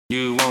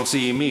You won't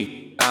see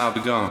me, I'll be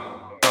gone.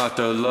 Thought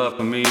the love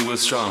for me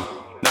was strong.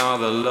 Now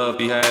the love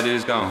he had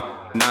is gone.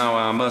 Now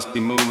I must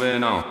be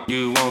moving on.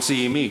 You won't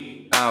see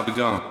me, I'll be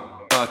gone.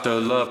 Thought the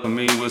love for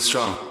me was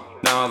strong.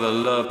 Now the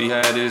love he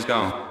had is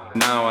gone.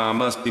 Now I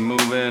must be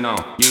moving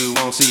on. You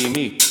won't see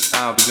me,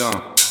 I'll be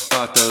gone.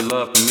 Thought the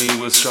love for me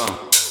was strong.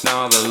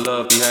 Now the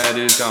love he had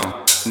is gone.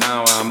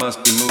 Now I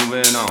must be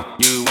moving on.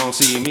 You won't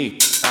see me,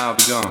 I'll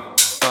be gone.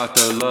 Thought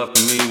the love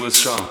for me was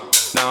strong.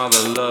 Now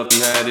the love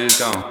he had is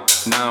gone.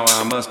 Now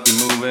I must be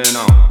moving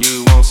on.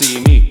 You won't see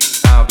me,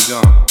 I'll be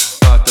gone.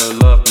 Thought the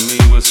love for me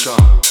was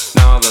strong.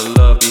 Now the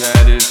love he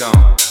had is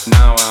gone.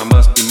 Now I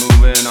must be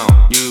moving on.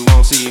 You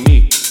won't see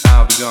me,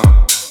 I'll be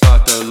gone.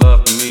 Thought the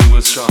love for me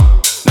was strong.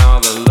 Now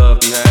the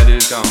love he had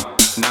is gone.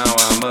 Now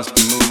I must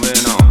be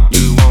moving on.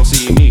 You won't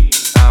see me,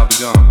 I'll be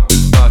gone.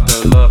 Thought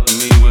the love for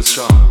me was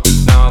strong.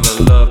 Now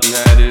the love he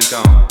had is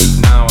gone.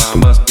 Now I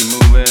must be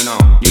moving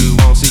on. You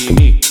won't see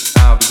me,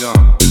 I'll be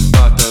gone.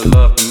 Thought the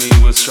love for me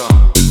was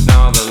strong.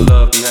 Now the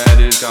love he had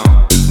is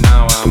gone.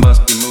 Now I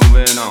must be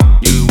moving on.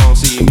 You won't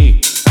see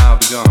me, I'll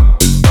be gone.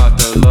 Thought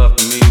the love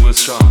for me was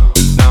strong.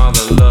 Now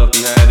the love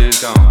he had is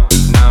gone.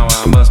 Now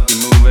I must be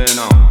moving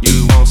on.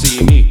 You won't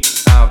see me,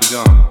 I'll be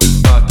gone.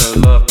 Thought the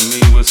love for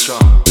me was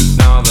strong.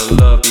 Now the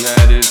love he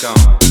had is gone.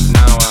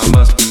 Now I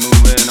must be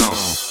moving on.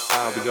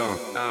 I'll be gone,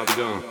 I'll be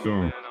gone,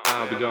 gone.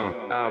 I'll be gone,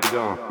 I'll be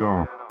gone,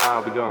 gone.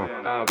 I'll be gone,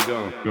 I'll be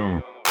gone,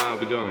 gone. I'll be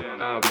gone,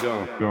 I'll be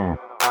gone, gone.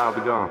 I'll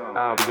be gone,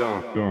 I'll be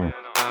gone, gone.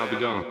 I'll be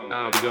gone,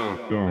 I'll be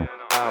gone, gone.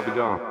 I'll be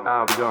gone,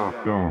 I'll be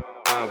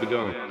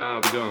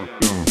gone,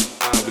 gone.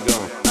 I'll be gone,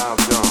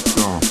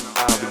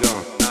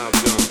 I'll be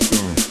gone,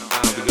 gone.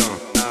 I'll be gone, I'll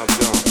be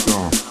gone, gone. I'll be gone, I'll be gone,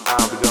 gone. I'll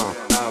be gone, I'll be gone, gone. I'll be gone, I'll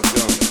be gone, gone. I'll be gone, I'll be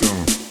gone,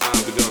 gone.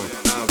 I'll be gone,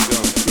 I'll be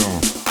gone, gone.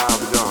 I'll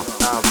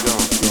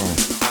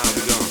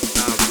be gone,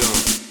 I'll be gone.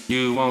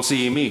 You won't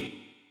see me.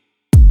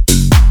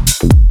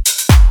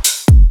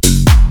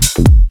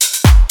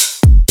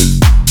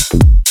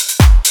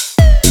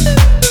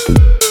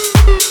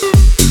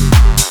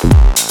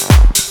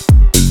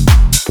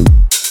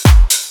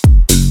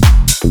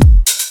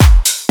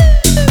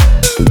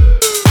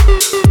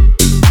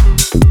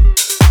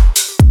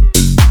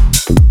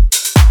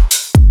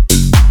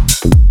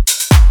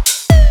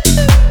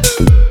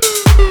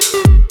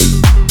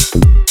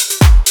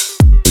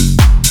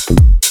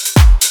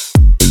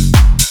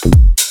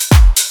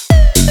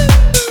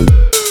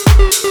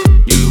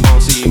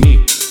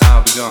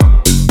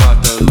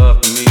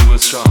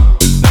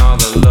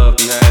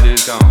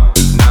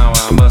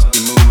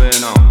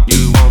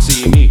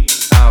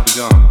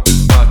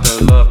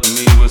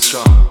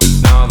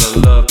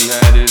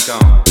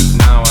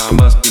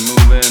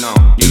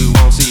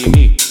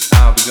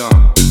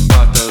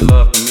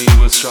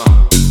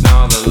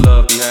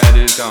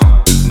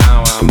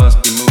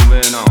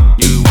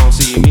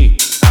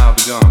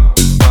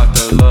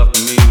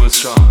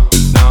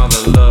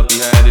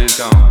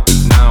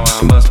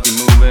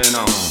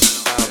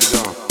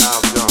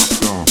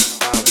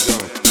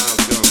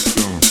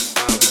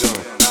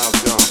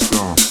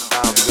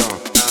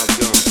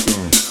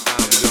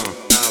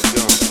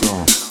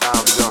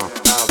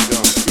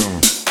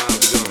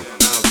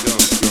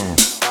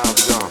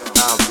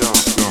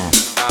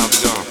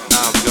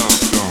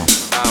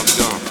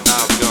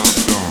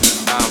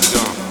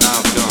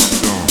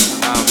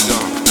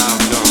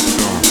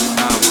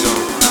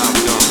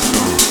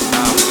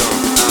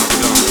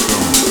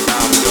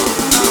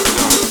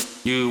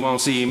 You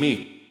won't see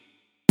me.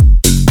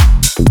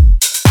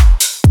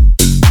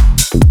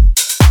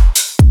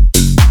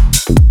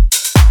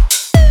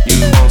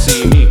 You won't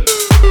see me.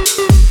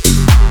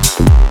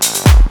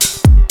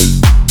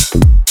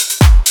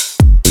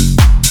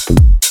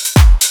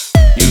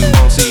 You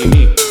won't see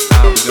me.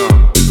 I'll be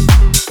gone.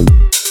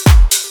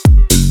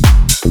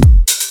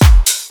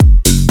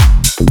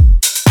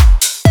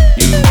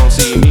 You won't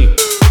see me.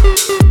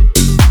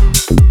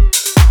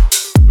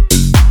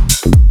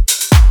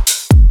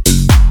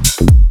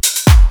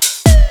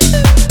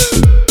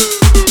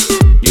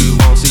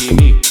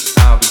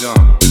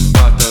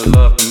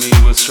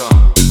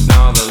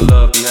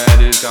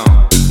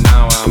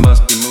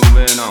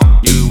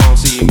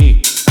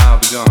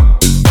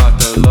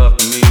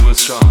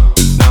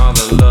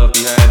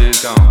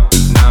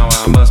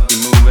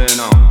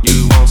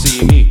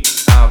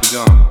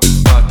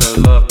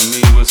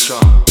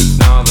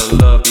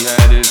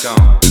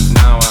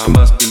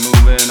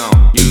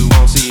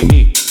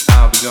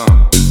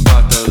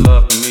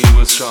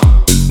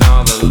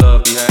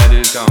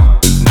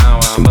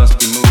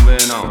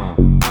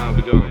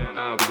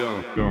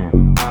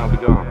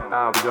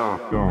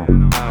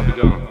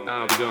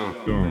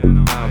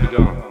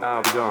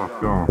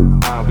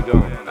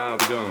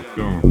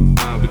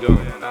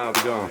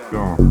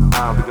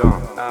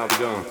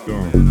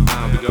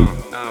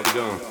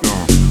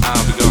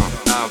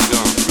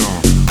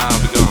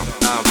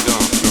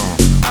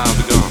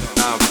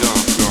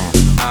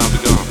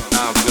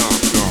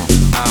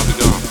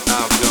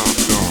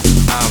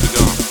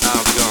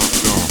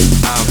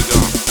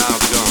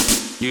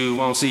 You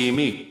won't see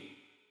me.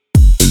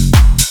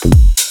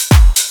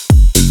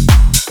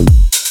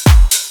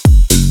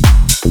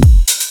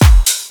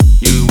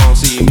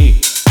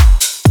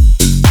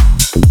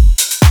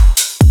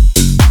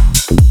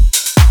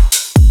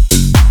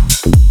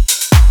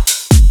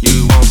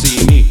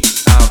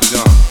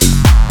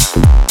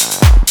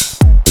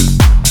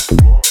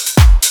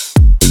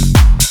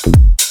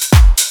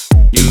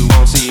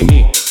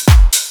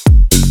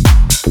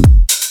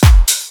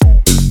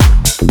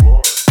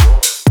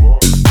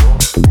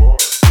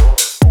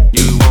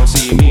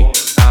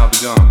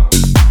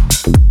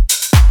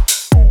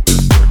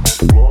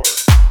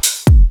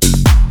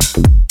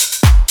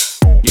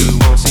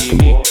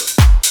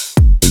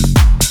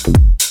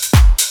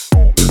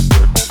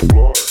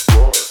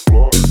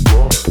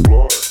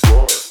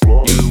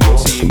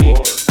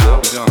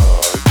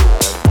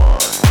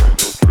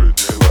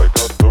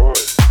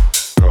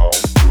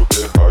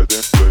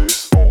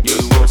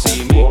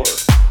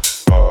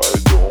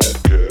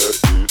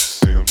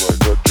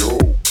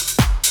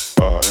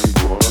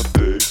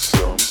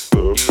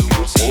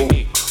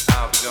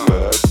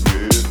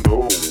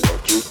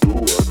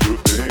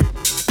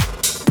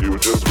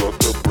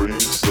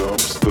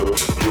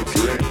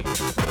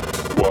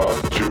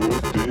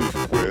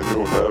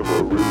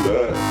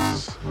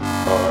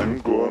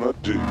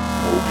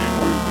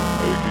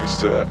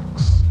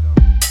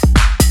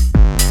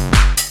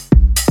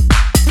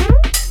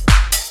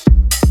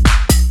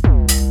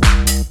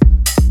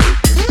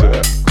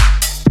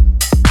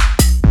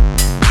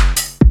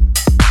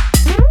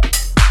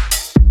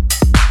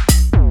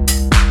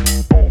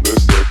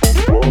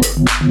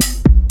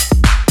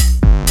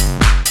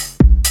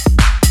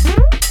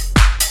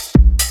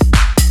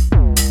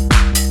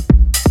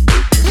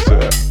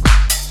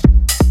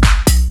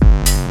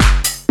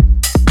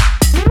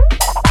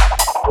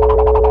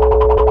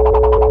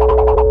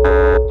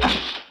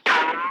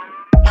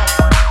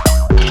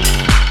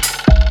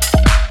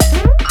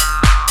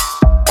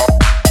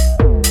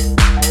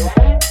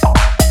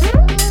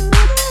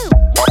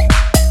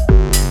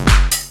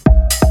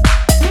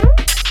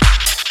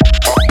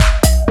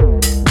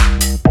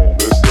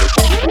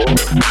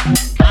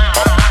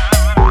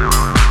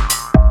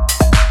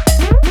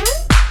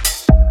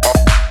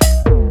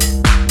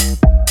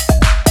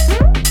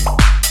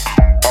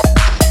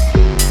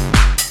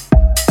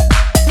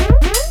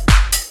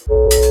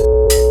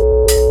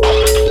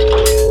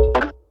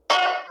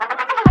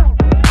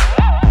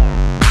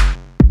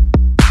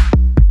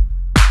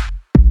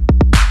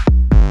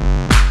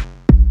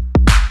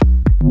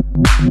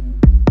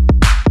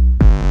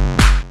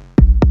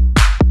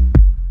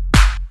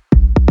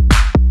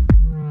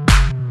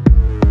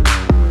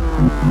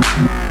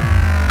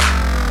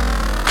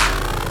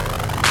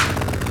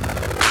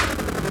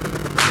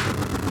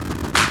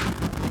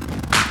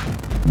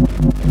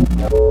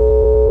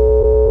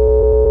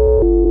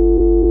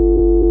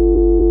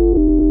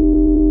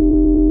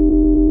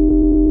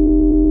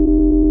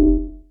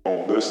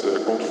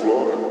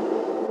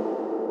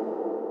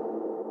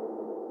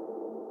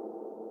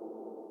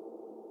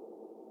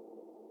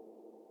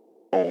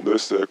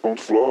 second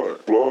floor,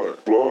 floor,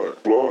 floor,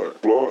 floor,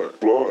 floor,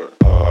 floor.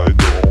 I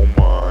don't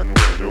mind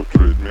when you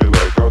treat me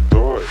like a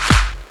toy.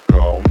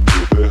 Come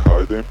to the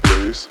hiding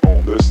place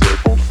on the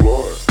second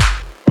floor.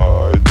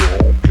 I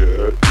don't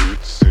care,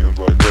 it seems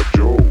like a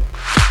joke.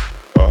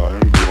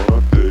 I'm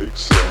gonna take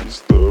some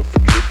stuff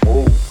to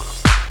smoke.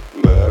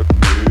 Let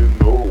me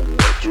know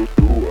what you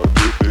do, what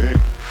you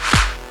think.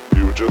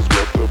 You just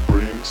gotta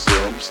bring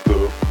some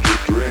stuff to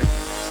drink.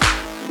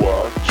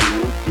 What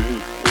you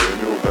think when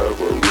you have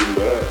a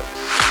relax?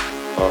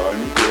 I'm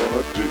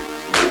gonna take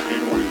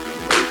smoking weed,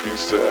 making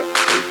sad,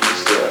 making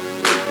sad,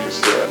 making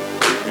sad,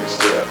 making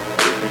sad,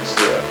 making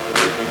sad,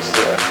 making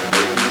sad,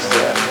 making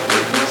sad,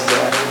 making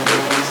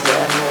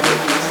sad, making sad,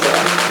 making sad,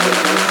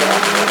 making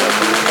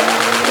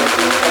sad,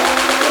 making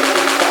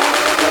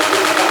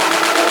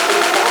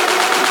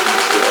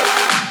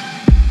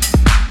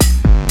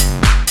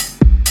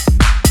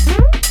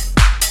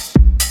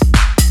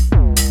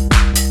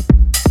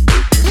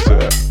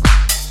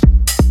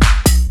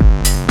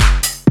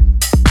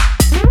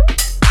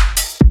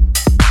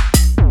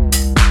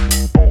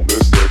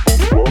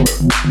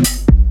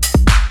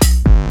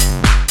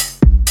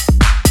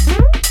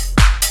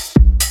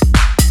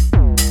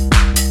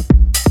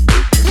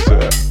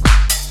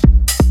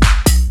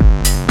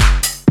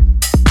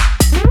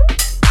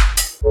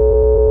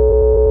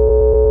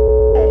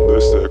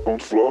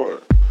floor.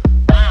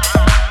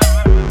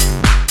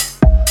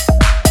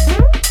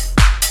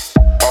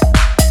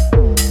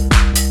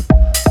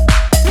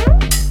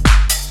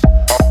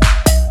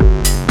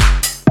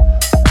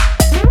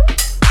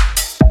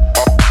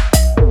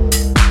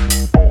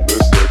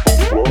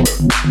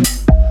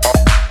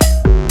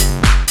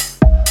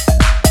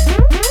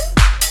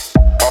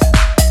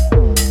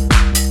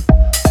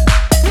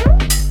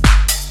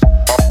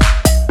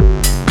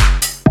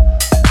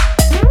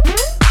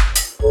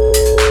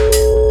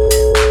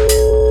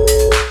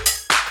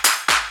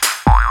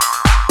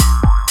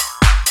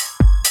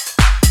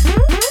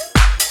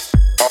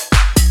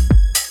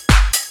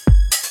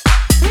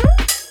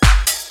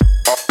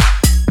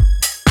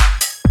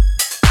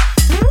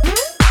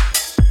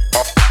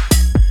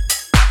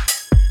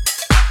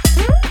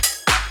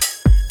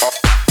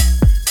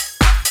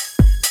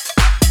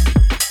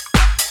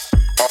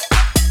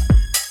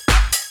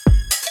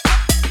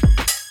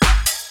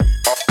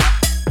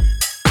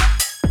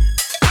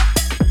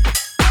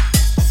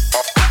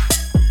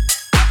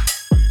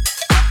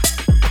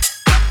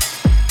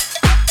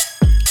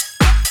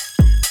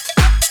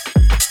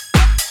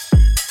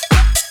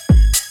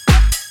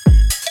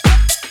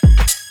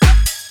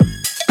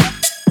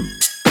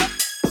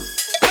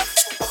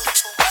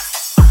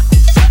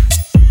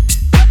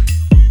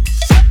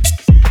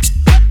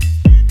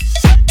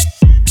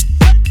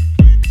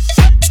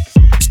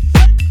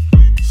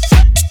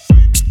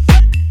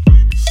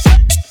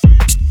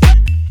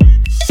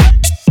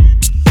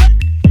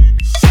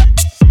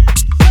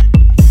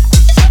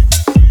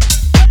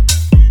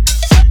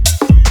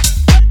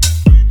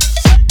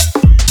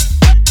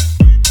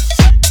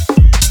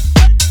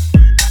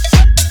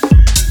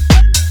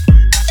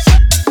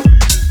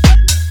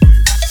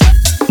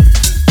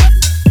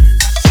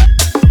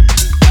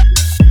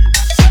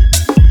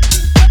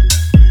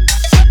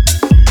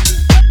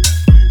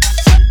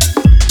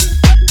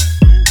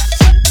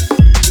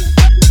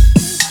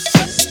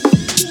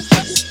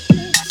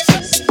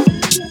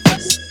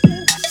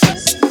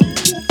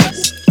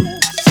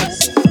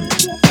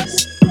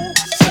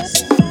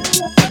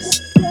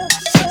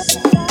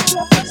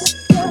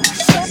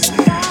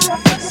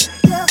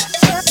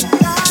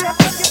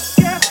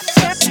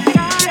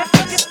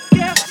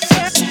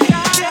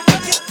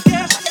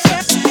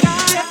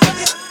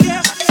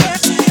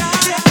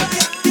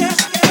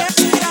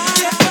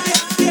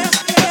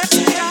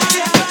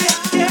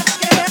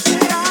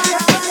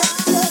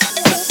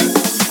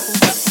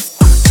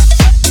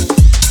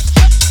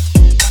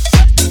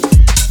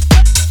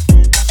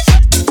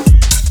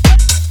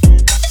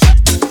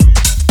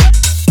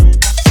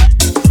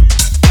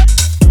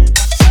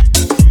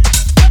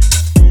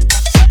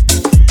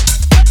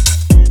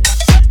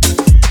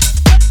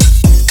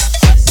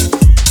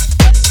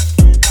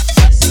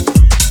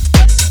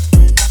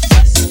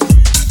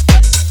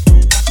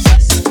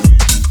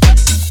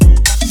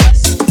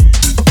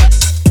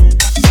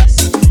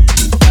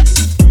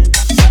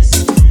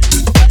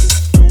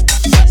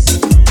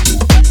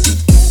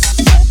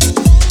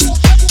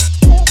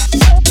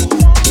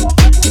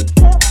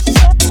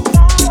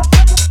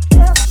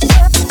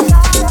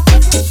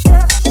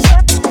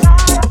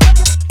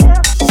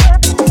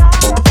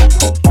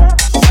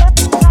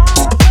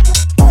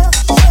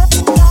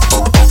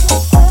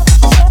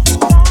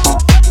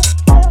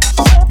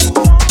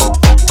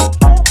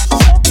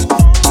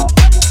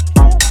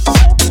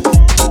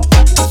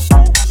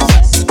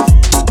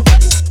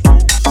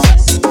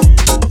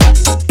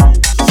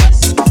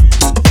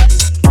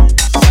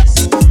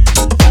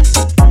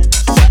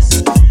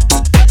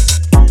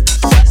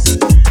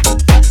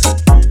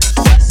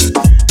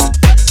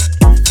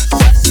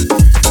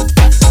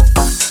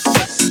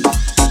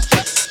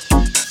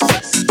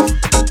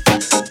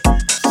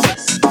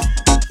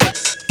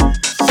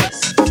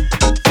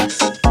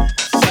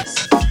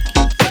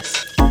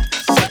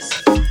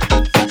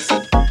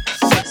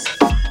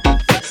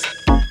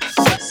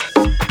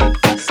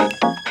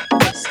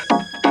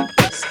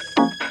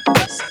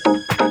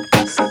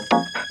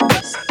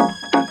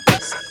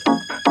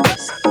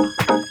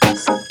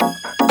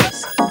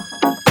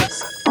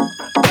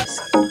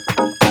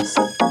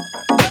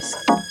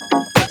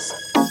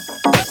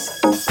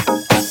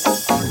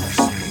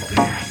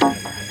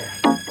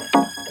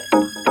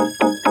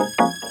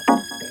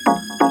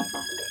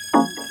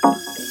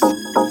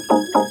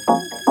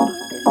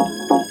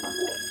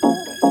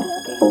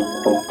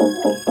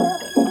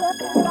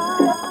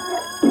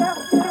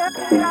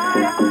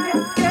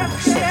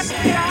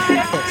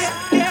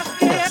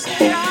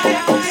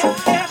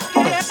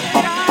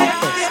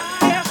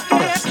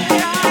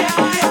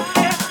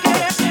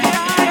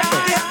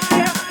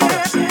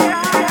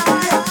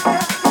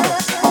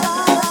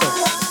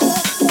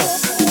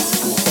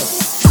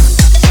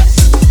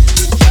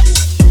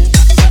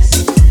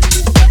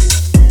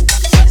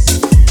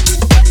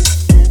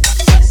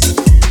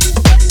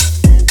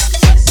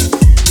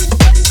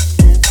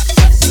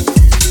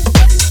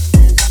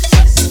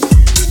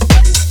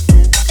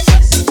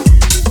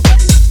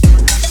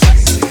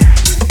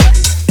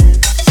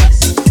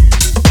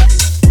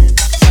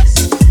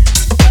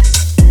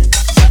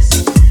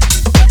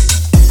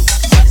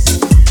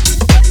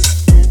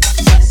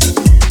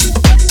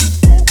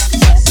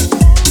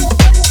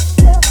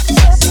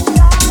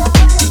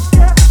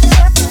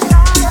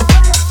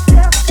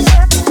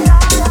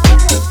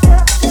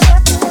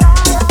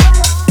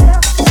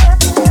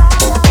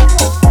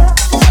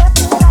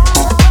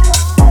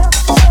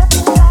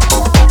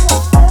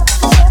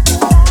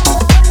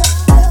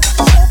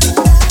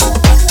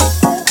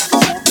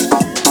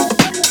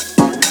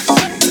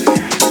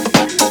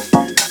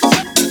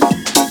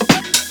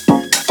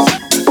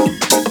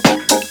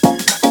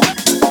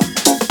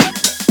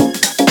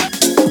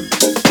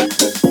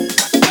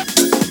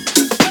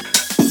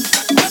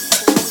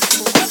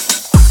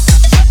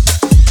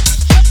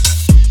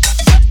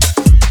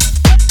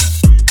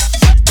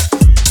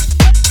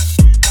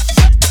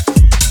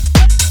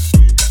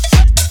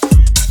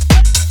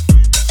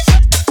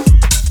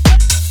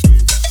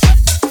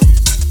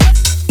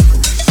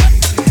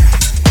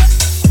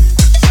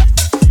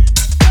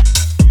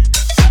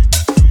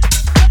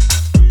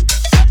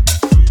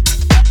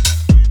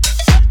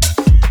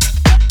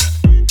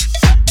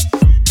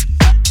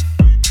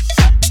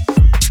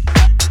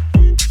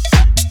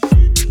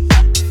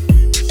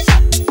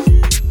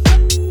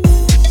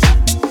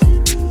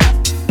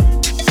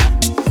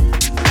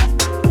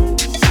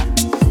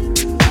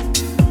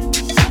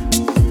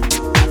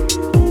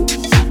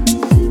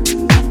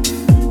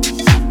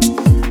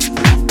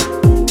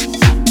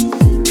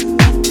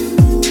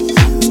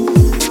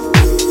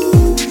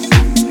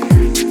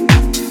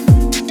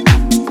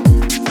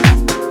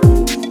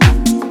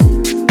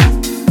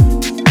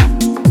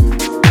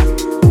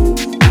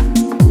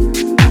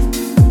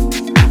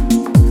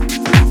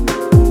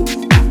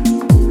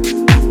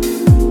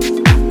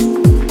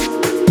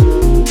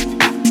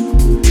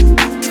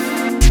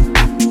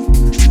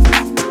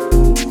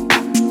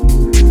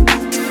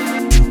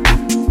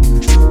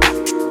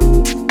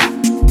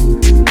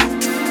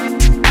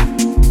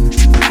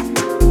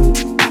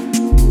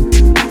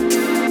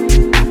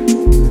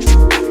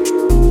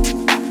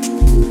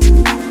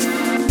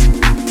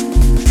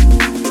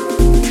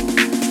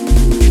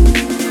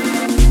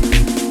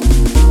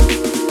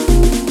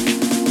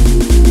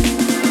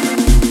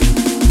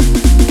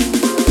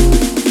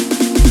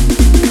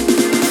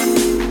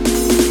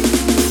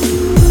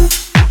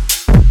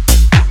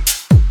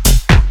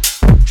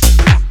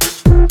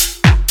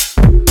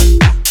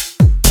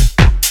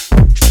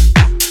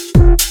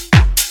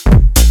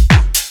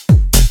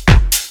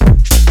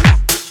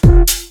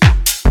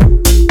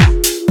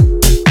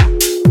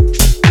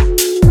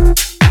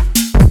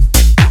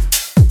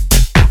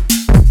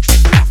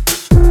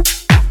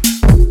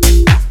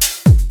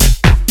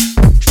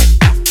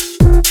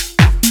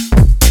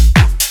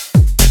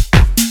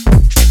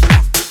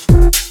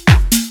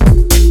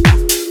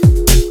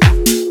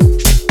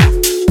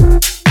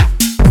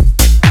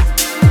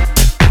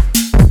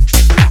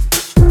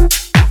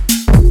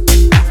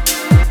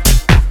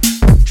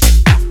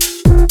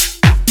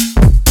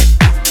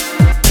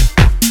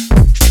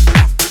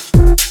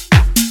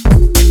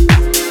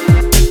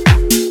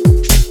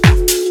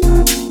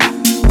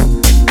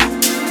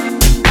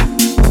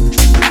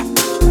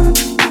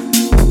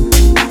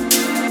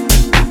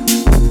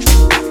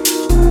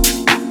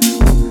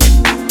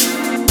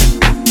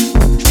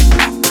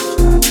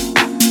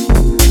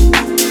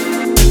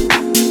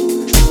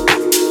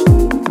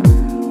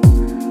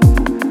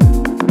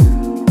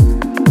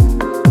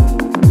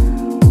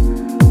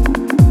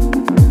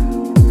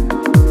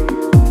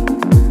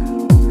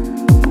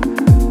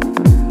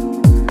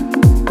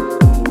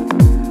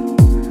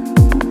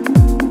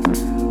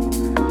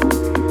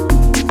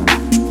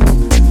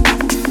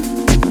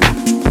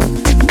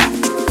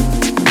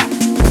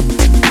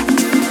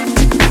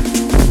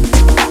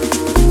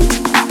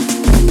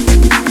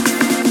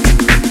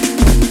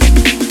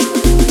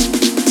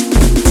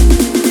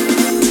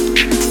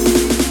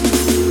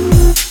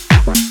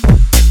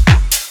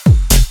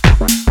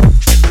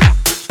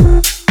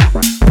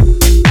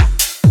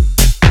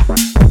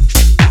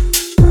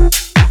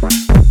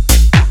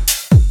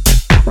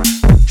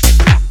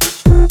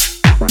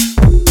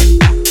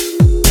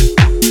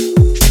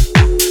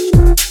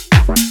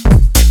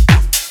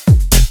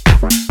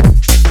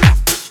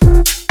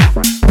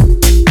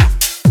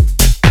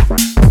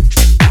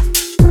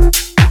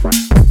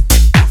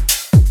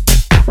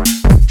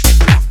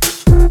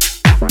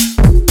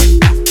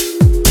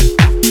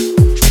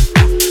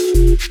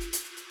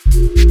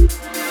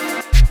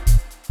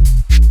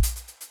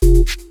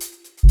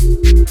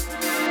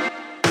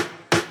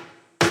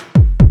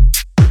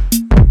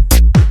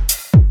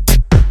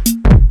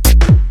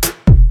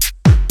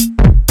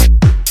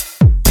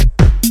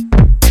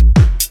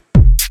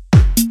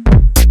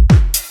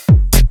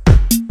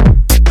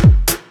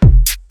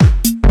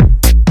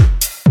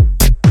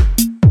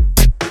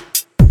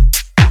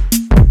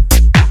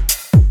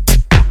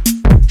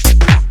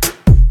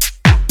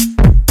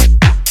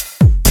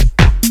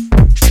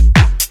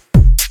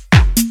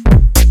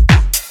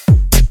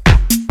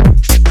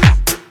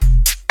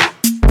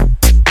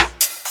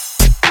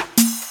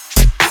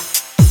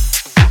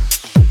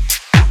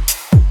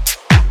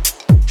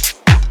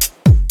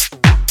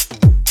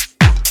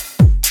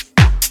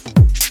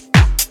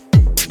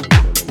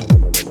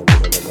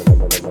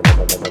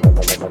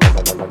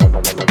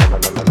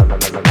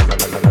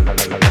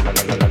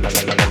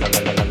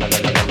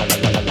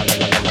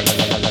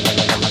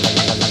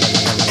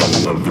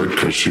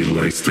 she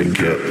likes to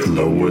get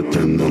lower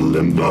than the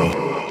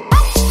limbo.